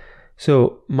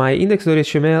 So my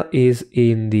index.html is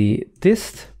in the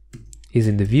dist, is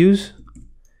in the views,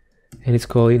 and it's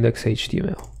called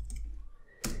index.html.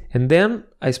 And then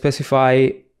I specify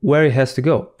where it has to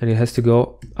go, and it has to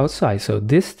go outside. So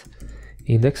dist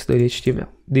index.html.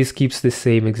 This keeps the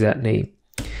same exact name.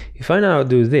 If I now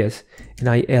do this and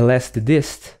I ls the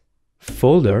dist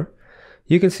folder,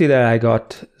 you can see that I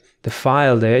got the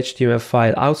file, the HTML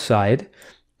file outside.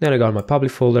 Then I got my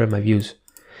public folder and my views.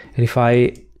 And if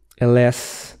I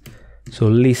ls, so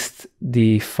list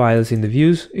the files in the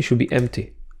views, it should be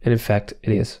empty. And in fact,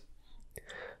 it is.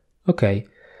 Okay.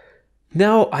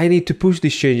 Now I need to push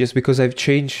these changes because I've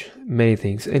changed many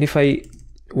things. And if I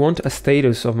want a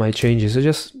status of my changes, I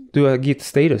just do a git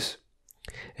status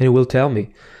and it will tell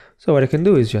me. So what I can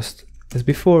do is just, as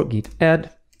before, git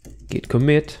add, git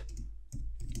commit,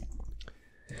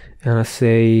 and I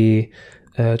say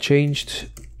changed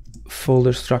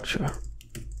folder structure.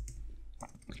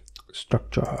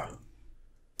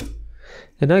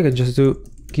 And I can just do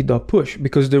git.push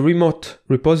because the remote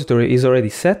repository is already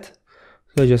set.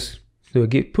 So I just do a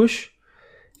git push.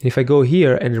 And if I go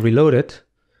here and reload it,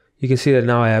 you can see that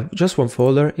now I have just one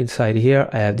folder. Inside here,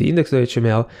 I have the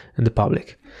index.html and the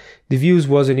public. The views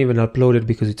wasn't even uploaded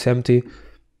because it's empty.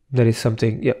 That is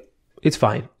something, yeah, it's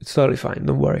fine. It's totally fine,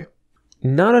 don't worry.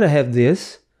 Now that I have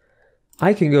this,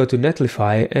 I can go to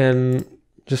Netlify and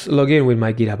just log in with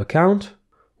my GitHub account.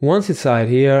 Once inside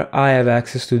here, I have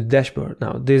access to the dashboard.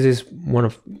 Now, this is one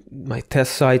of my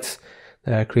test sites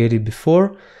that I created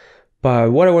before.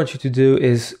 But what I want you to do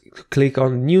is click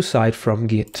on new site from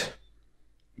Git.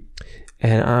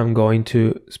 And I'm going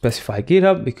to specify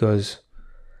GitHub because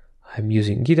I'm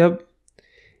using GitHub.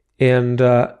 And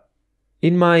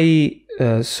in my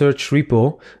search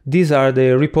repo, these are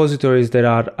the repositories that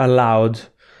are allowed,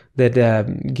 that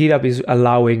GitHub is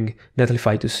allowing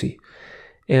Netlify to see.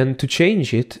 And to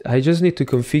change it, I just need to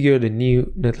configure the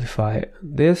new Netlify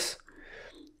this.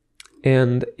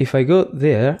 And if I go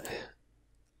there,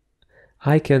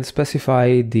 I can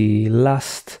specify the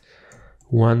last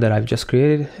one that I've just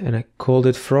created, and I called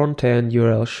it frontend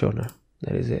URL Shortener.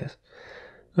 That is it.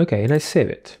 Okay, and I save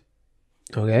it.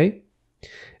 Okay.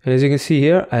 And as you can see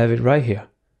here, I have it right here.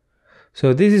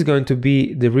 So this is going to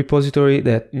be the repository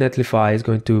that Netlify is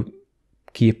going to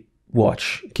keep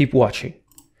watching.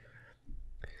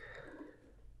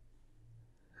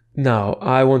 Now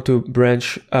I want to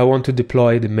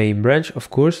deploy the main branch, of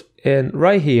course. And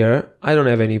right here, I don't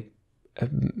have any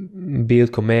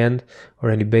build command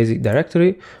or any basic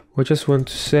directory. We just want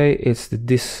to say it's the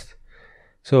dist.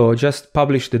 So just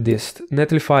publish the dist.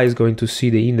 Netlify is going to see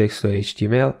the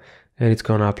index.html and it's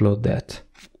going to upload that.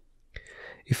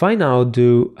 If I now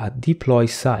do a deploy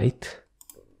site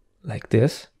like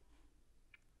this,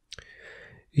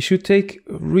 it should take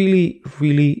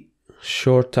really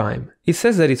short time. It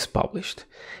says that it's published.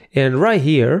 And right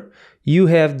here, you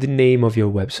have the name of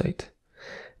your website.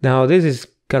 Now this is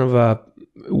kind of a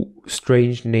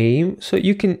strange name, so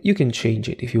you can change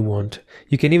it if you want.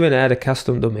 You can even add a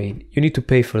custom domain. You need to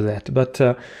pay for that, but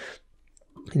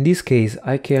in this case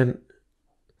I can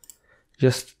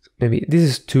just, maybe this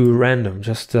is too random,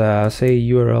 just say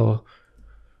URL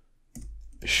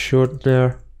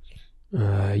shortener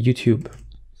YouTube.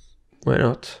 Why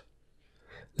not?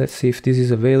 Let's see if this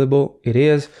is available. It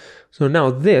is. So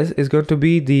now this is going to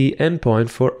be the endpoint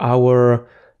for our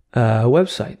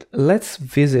website. Let's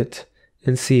visit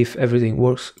and see if everything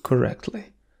works correctly.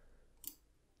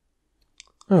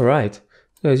 All right.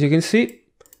 So as you can see,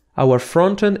 our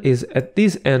frontend is at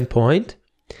this endpoint,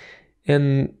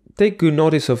 and take good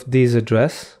notice of this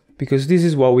address because this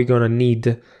is what we're gonna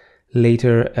need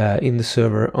later in the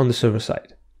server, on the server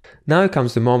side. Now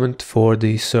comes the moment for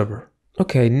the server.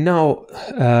 Okay, now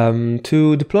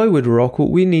to deploy with Heroku,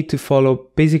 we need to follow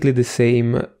basically the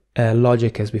same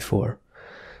logic as before.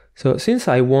 So since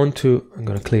I want to, I'm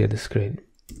going to clear the screen.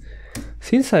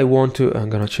 Since I want to, I'm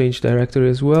going to change directory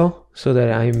as well so that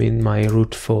I'm in my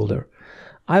root folder.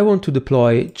 I want to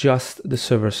deploy just the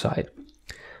server side.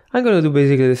 I'm going to do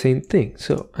basically the same thing.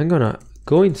 So I'm going to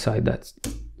go inside that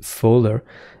folder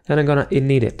and I'm going to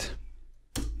init it.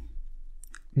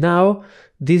 Now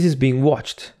this is being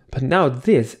watched, but now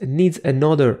this needs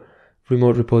another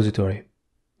remote repository.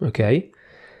 Okay.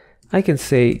 I can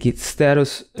say git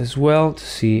status as well to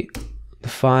see the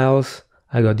files.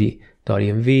 I got the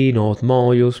 .env, node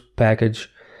modules, package.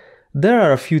 There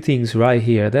are a few things right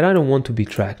here that I don't want to be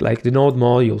tracked, like the node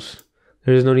modules.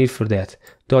 There is no need for that.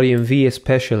 .env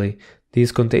especially,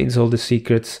 this contains all the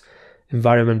secrets,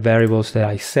 environment variables that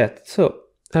I set. So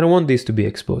I don't want this to be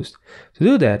exposed. To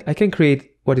do that, I can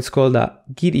create what is called a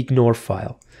git ignore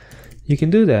file. You can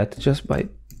do that just by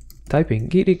typing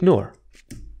git ignore.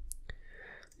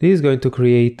 This is going to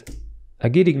create a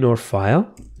git ignore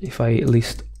file. If I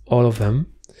list all of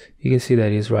them, you can see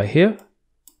that it is right here.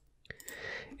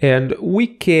 And we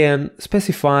can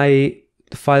specify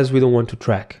the files we don't want to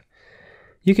track.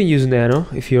 You can use Nano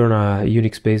if you're on a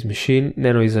Unix-based machine.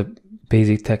 Nano is a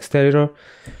basic text editor.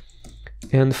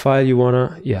 And the file you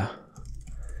wanna,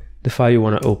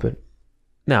 open.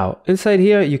 Now, inside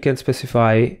here, you can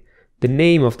specify the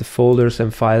name of the folders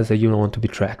and files that you don't want to be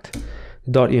tracked.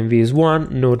 .env is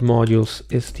one, node modules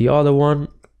is the other one.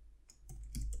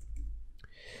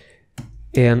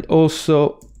 And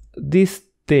also this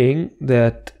thing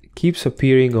that keeps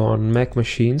appearing on Mac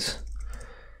machines,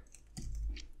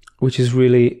 which is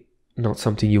really not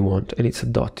something you want, and it's a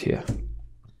dot here.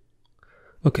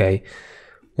 Okay,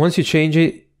 once you change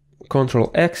it,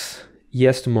 Control X,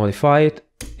 yes to modify it,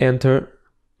 enter,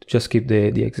 just keep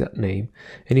the exact name.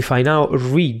 And if I now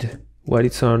read what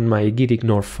it's on my git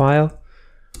ignore file,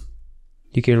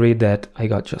 you can read that I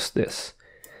got just this.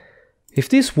 If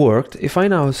this worked, if I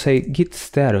now say git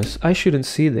status, I shouldn't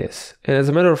see this. And as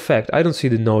a matter of fact, I don't see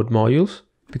the node modules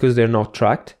because they're not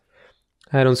tracked.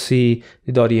 I don't see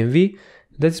the .env.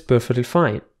 That's perfectly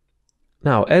fine.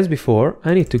 Now, as before,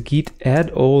 I need to git add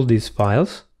all these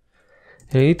files,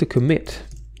 and I need to commit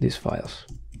these files.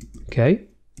 Okay?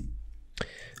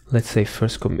 Let's say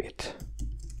first commit.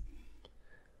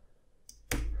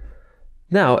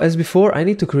 Now, as before, I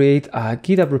need to create a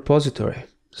GitHub repository.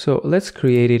 So let's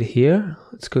create it here.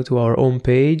 Let's go to our home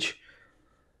page,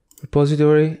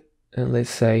 repository, and let's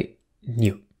say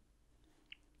new.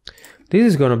 This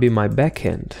is going to be my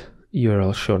backend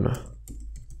URL shortener.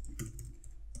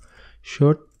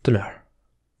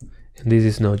 And this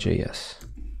is Node.js.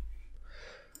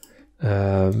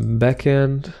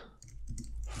 Backend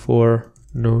for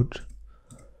Node.js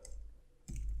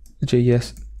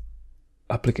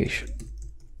application.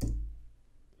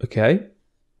 Okay.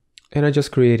 And I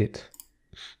just create it.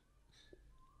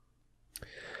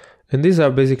 And these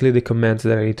are basically the commands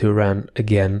that I need to run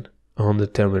again on the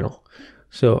terminal.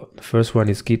 So the first one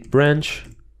is git branch,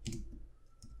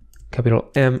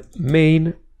 capital M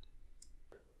main.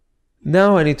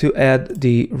 Now I need to add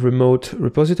the remote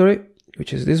repository,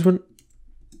 which is this one.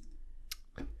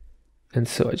 And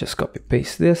so I just copy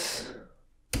paste this.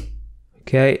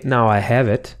 Okay, now I have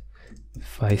it.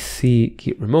 If I see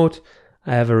git remote,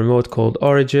 I have a remote called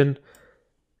origin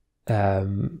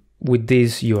with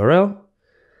this URL.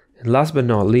 And last but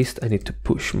not least, I need to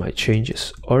push my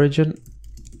changes. Origin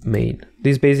main.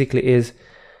 This basically is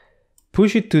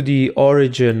push it to the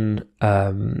origin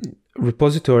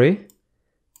repository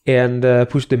and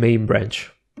push the main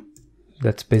branch.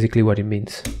 That's basically what it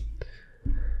means.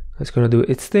 It's going to do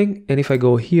its thing. And if I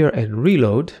go here and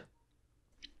reload,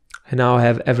 I now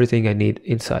have everything I need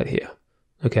inside here.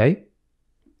 Okay,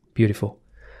 beautiful.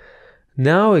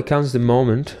 Now it comes the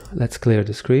moment, let's clear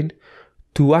the screen,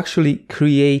 to actually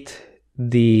create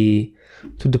to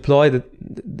deploy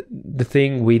the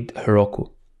thing with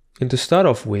Heroku. And to start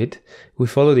off with, we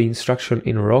follow the instruction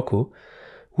in Heroku.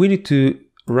 We need to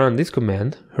run this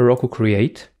command, Heroku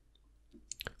create,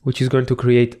 which is going to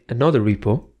create another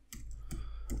repo,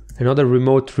 another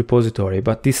remote repository,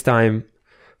 but this time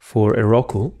for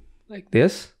Heroku, like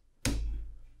this.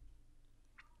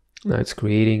 Now it's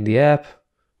creating the app.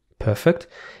 Perfect.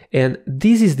 And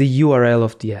this is the URL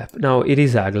of the app. Now it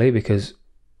is ugly because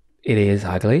it is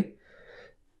ugly,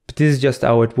 but this is just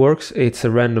how it works. It's a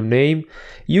random name.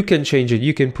 You can change it.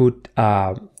 You can put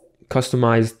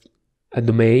customized a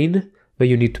domain, but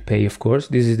you need to pay, of course.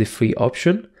 This is the free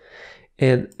option.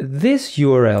 And this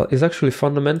URL is actually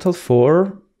fundamental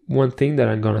for one thing that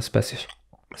I'm going to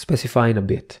specify in a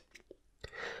bit.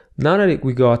 Now that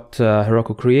we got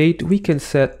Heroku create, we can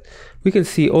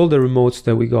see all the remotes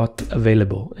that we got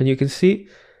available. And you can see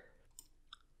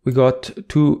we got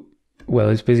two, well,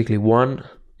 it's basically one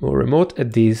more remote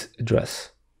at this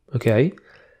address. Okay.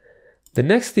 The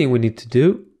next thing we need to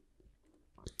do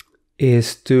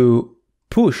is to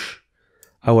push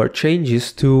our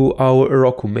changes to our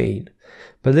Heroku main.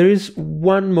 But there is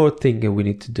one more thing that we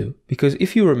need to do, because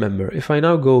if you remember, if I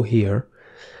now go here,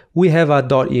 we have a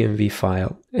 .env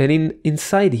file, and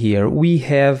inside here we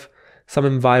have some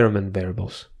environment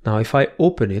variables. Now if I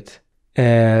open it,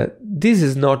 this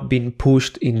has not been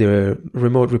pushed in the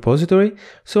remote repository,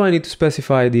 so I need to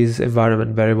specify these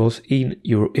environment variables in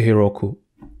your Heroku.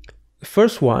 The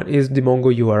first one is the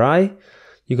Mongo URI,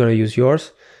 you're going to use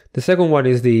yours. The second one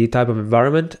is the type of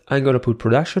environment, I'm going to put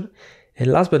production.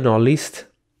 And last but not least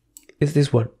is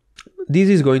this one. This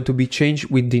is going to be changed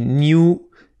with the new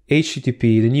HTTP,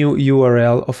 the new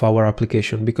URL of our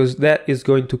application, because that is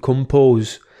going to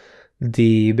compose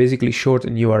the basically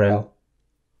shorten URL.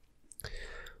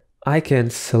 I can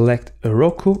select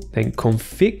Heroku, then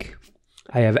config.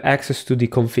 I have access to the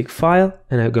config file,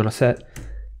 and I'm gonna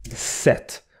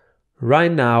set.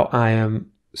 Right now I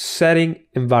am setting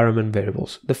environment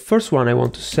variables. The first one I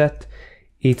want to set,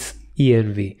 it's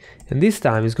env, and this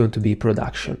time is going to be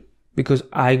production, because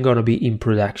I'm gonna be in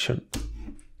production.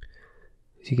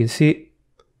 As you can see,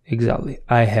 exactly,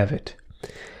 I have it.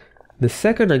 The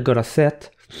second I'm gonna set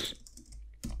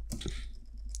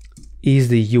is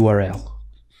the URL.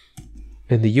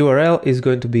 And the URL is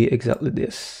going to be exactly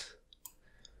this.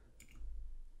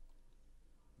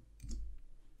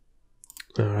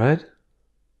 All right.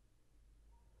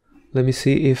 Let me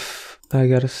see if I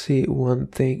gotta see one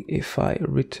thing. If I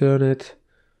return it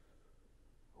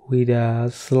with a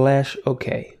slash,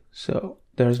 okay. So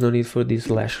there's no need for this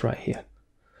slash right here.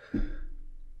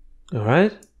 All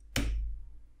right.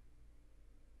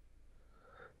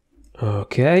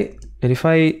 Okay. And if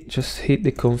I just hit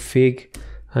the config,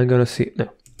 I'm gonna see, no,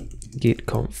 git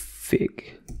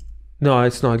config. No,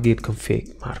 it's not git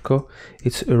config, Marco.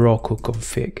 It's Heroku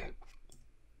config.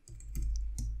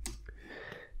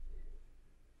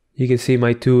 You can see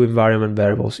my two environment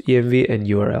variables, env and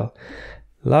URL.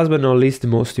 Last but not least, the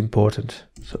most important.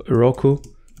 So Heroku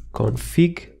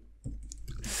config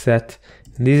set.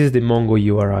 And this is the Mongo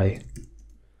URI.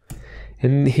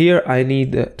 And here I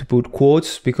need to put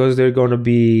quotes because there are going to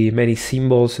be many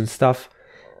symbols and stuff.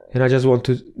 And I just want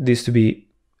this to be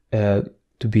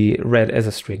read as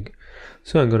a string.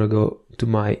 So I'm going to go to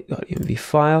my .env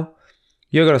file.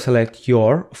 You're going to select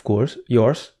of course,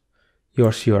 yours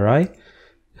URI.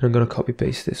 And I'm going to copy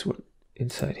paste this one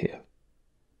inside here.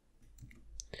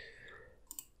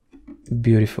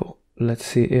 Beautiful. Let's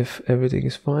see if everything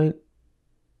is fine.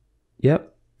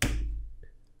 Yep.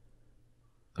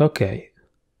 Okay.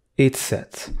 It's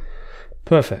set.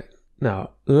 Perfect.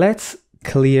 Now let's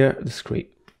clear the screen.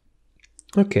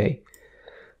 Okay.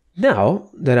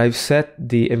 Now that I've set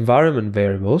the environment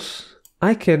variables,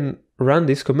 I can run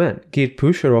this command, git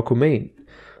push Heroku main.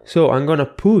 So I'm going to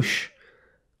push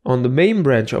on the main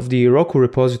branch of the Heroku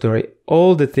repository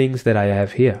all the things that I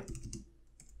have here.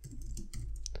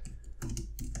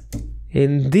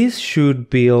 And this should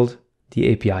build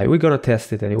the API. We're going to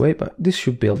test it anyway, but this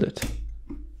should build it.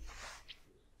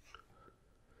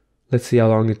 Let's see how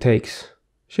long it takes.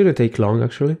 Shouldn't take long,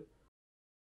 actually.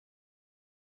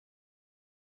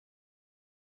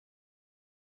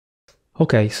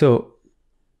 Okay, so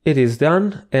it is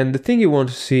done. And the thing you want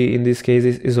to see in this case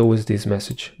is always this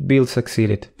message, build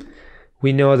succeeded.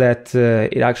 We know that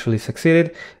it actually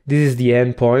succeeded. This is the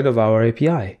endpoint of our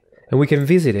API. And we can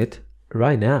visit it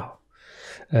right now.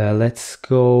 Let's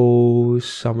go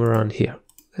somewhere around here.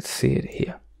 Let's see it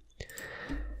here.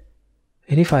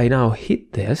 And if I now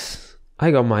hit this,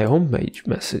 I got my homepage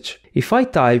message. If I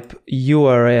type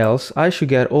URLs, I should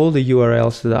get all the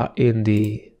URLs that are in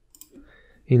the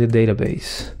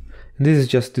database. And this is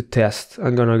just to test.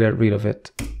 I'm gonna get rid of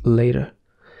it later.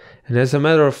 And as a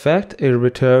matter of fact, it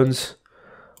returns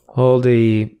all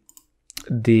the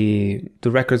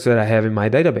records that I have in my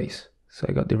database. So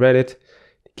I got the Reddit,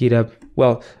 GitHub.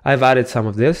 Well, I've added some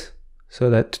of this so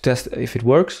that to test if it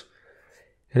works.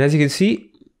 And as you can see,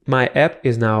 my app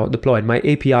is now deployed. My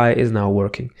API is now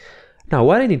working. Now,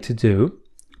 what I need to do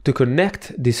to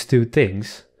connect these two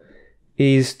things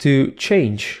is to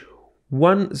change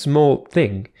one small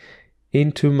thing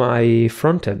into my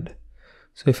front end.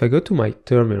 So if I go to my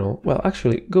terminal, well,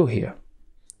 actually go here.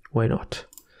 Why not?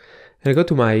 And I go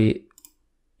to my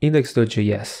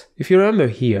index.js. If you remember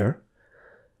here,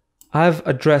 I've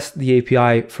addressed the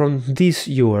API from this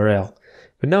URL.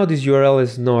 But now this URL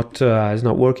is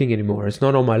not working anymore. It's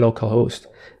not on my local host.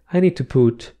 I need to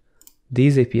put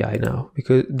this API now,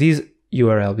 because this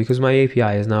URL, because my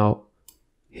API is now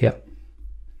here.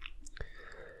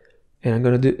 And I'm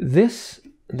gonna do this,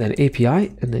 and then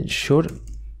API, and then shorten.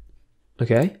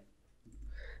 Okay?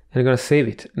 And I'm gonna save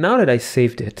it. Now that I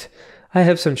saved it, I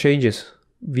have some changes.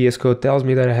 VS Code tells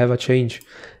me that I have a change,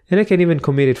 and I can even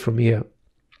commit it from here.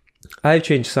 I've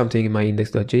changed something in my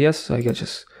index.js, so I can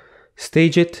just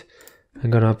stage it. I'm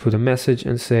gonna put a message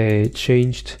and say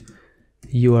changed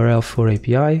URL for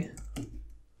API.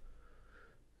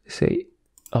 Say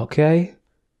okay,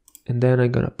 and then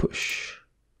I'm gonna push.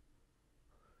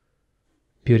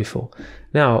 Beautiful.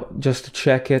 Now, just to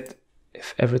check it,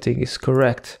 if everything is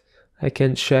correct, I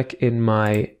can check in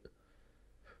my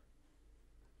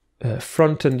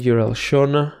frontend URL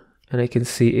Shortener, and I can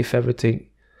see if everything.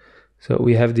 So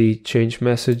we have the change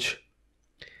message.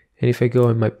 And if I go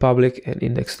in my public and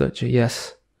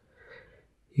index.js,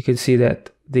 you can see that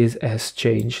this has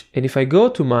changed. And if I go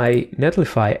to my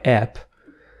Netlify app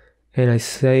and I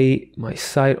say my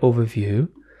site overview,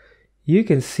 you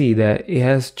can see that it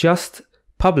has just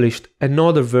published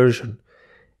another version.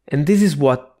 And this is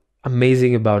what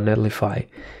amazing about Netlify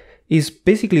is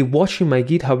basically watching my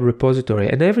GitHub repository.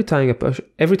 And every time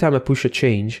I push a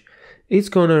change, it's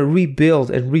gonna rebuild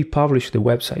and republish the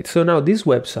website. So now this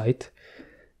website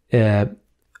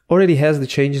already has the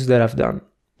changes that I've done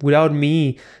without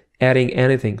me adding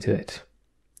anything to it.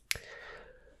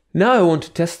 Now I want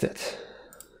to test it.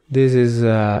 This is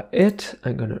it.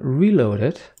 I'm gonna reload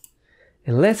it,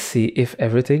 and let's see if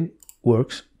everything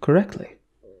works correctly.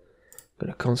 I'm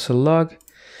gonna console log,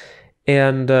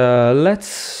 And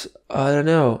let's, I don't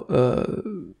know,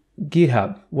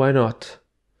 GitHub, why not?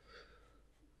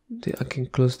 I can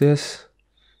close this.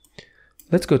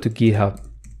 Let's go to GitHub.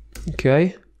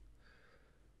 Okay.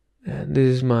 And this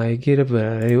is my GitHub, but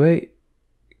anyway,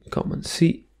 Command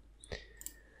C,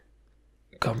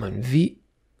 Command V.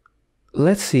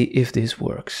 Let's see if this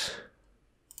works.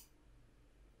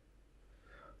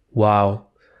 Wow.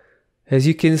 As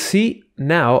you can see,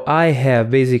 now I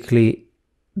have basically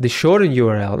the shortened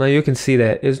URL. Now you can see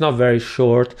that it's not very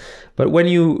short, but when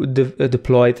you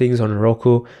deploy things on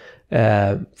Heroku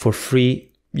for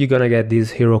free, you're gonna get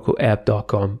this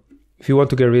herokuapp.com. If you want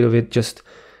to get rid of it, just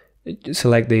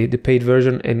select the paid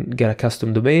version and get a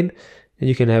custom domain, and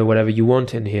you can have whatever you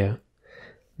want in here.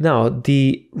 Now,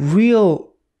 the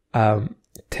real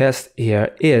test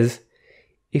here is,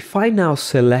 if I now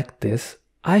select this,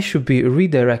 I should be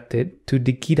redirected to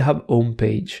the GitHub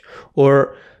homepage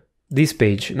or this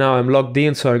page. Now I'm logged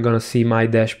in, so I'm gonna see my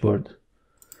dashboard.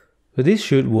 But this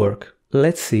should work.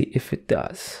 Let's see if it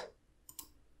does.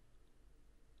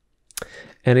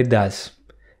 And it does.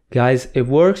 Guys, it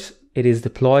works. It is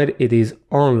deployed. It is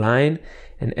online.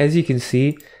 And as you can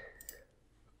see,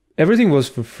 everything was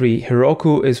for free.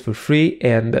 Heroku is for free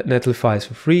and Netlify is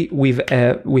for free. We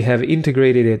have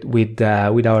integrated it with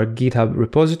our GitHub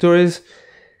repositories.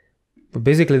 We've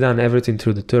basically done everything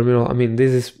through the terminal. I mean,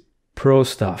 this is pro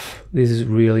stuff. This is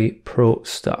really pro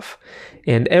stuff.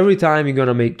 And every time you're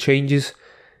gonna make changes,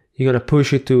 you're gonna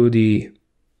push it to the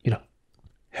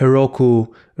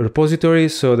Heroku repository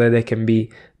so that they can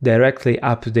be directly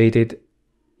updated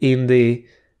in the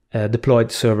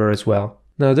deployed server as well.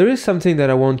 Now there is something that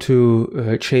I want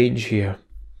to change here,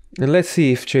 and let's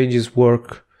see if changes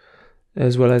work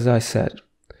as well as I said.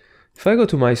 If I go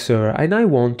to my server and I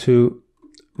want to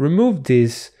remove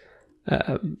these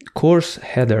course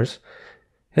headers,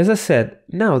 as I said,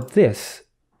 now this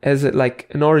as like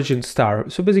an origin star.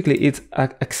 So basically it's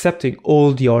accepting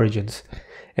all the origins.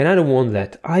 And I don't want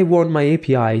that. I want my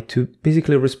API to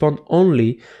basically respond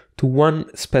only to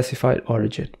one specified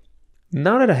origin.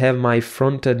 Now that I have my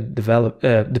frontend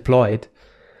deployed,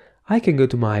 I can go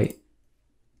to my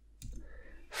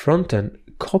frontend,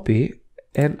 copy,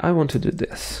 and I want to do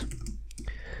this.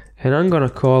 And I'm gonna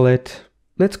call it,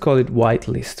 let's call it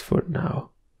whitelist for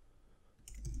now.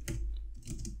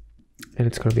 And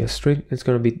it's gonna be a string, it's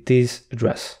gonna be this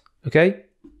address, okay?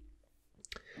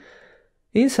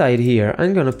 Inside here,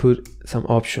 I'm gonna put some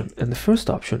option, and the first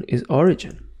option is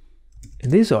origin. And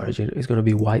this origin is gonna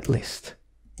be whitelist.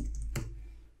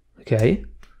 Okay.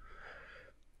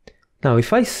 Now,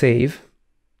 if I save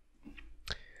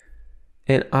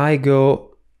and I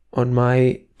go on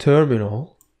my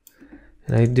terminal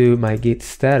and I do my git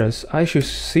status, I should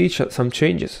see some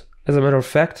changes. As a matter of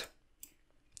fact,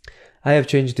 I have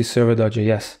changed the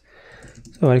server.js.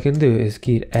 So what I can do is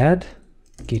git add,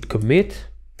 git commit,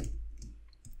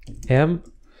 and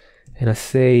I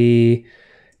say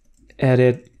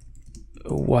edit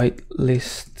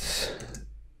whitelist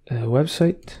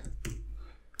website,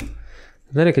 and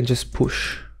then I can just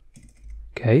push.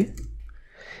 Okay,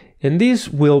 and this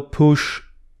will push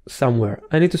somewhere.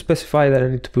 I need to specify that I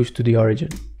need to push to the origin.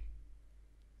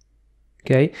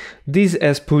 Okay, this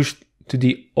has pushed to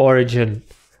the origin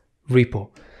repo.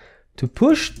 To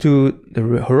push to the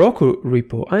Heroku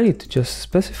repo, I need to just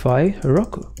specify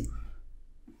Heroku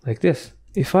like this.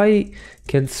 If I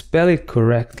can spell it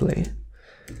correctly,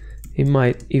 it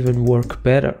might even work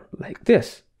better like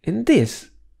this. And this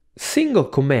single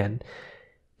command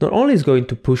not only is going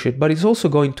to push it, but it's also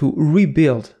going to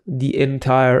rebuild the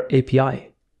entire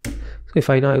API. So if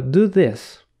I now do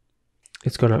this,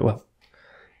 it's gonna, well,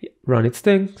 run its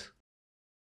things.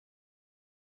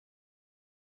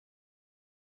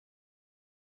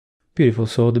 Beautiful,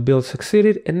 so the build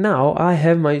succeeded, and now I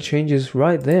have my changes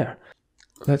right there.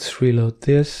 Let's reload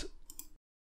this.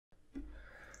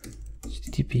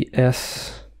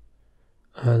 HTTPS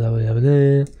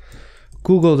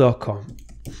google.com.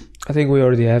 I think we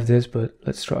already have this, but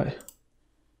let's try.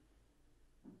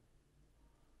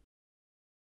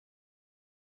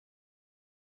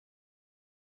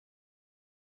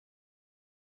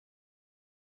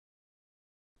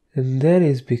 And that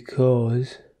is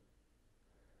because,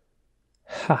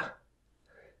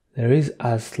 there is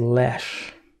a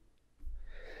slash.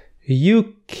 Are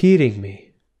you kidding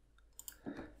me?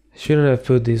 I shouldn't have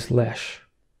put this slash.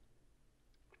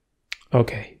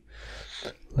 Okay,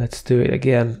 let's do it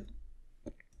again.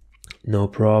 No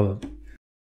problem.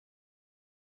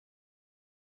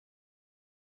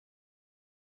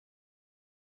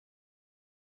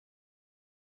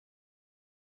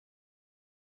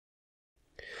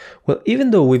 Well,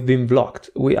 even though we've been blocked,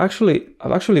 I've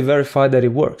actually verified that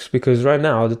it works, because right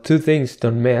now the two things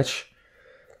don't match,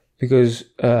 because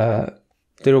the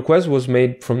request was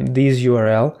made from this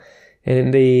URL, and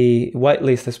in the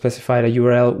whitelist I specified a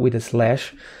URL with a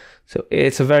slash. So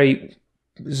it's a very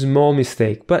small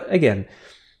mistake. But again,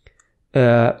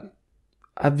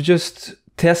 I've just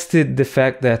tested the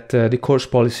fact that the course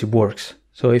policy works.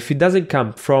 So if it doesn't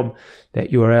come from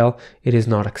that URL, it is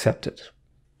not accepted.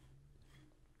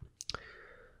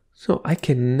 So I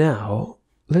can now,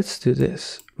 let's do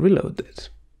this, reload it.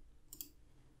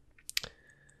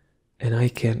 And I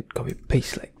can copy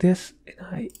paste like this, and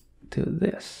I do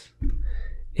this.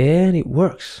 And it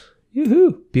works.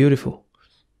 Yoo-hoo! Beautiful.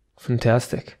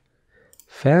 Fantastic.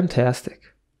 Fantastic.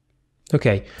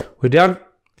 Okay, we're done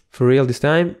for real this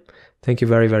time. Thank you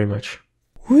very, very much.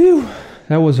 Whew,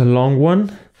 that was a long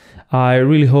one. I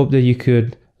really hope that you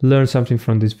could learn something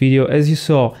from this video. As you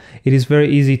saw, it is very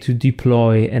easy to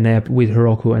deploy an app with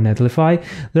Heroku and Netlify.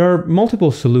 There are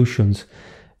multiple solutions.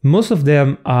 Most of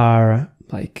them are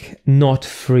like not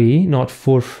free, not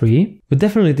for free, but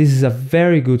definitely this is a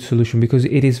very good solution because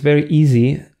it is very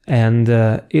easy and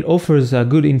it offers a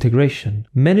good integration.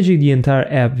 Managing the entire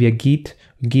app via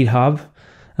GitHub,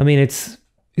 I mean, it's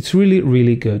really,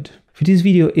 really good. For this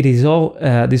video, it is all.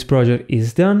 This project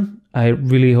is done. I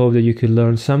really hope that you could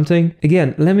learn something.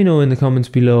 Again, let me know in the comments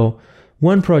below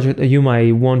one project that you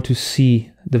might want to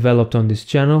see developed on this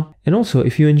channel. And also,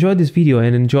 if you enjoyed this video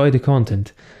and enjoy the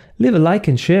content, leave a like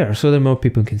and share so that more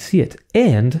people can see it.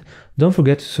 And don't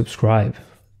forget to subscribe.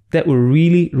 That will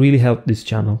really, really help this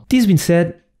channel. This being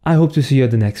said, I hope to see you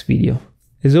at the next video.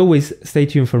 As always, stay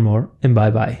tuned for more, and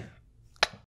bye bye.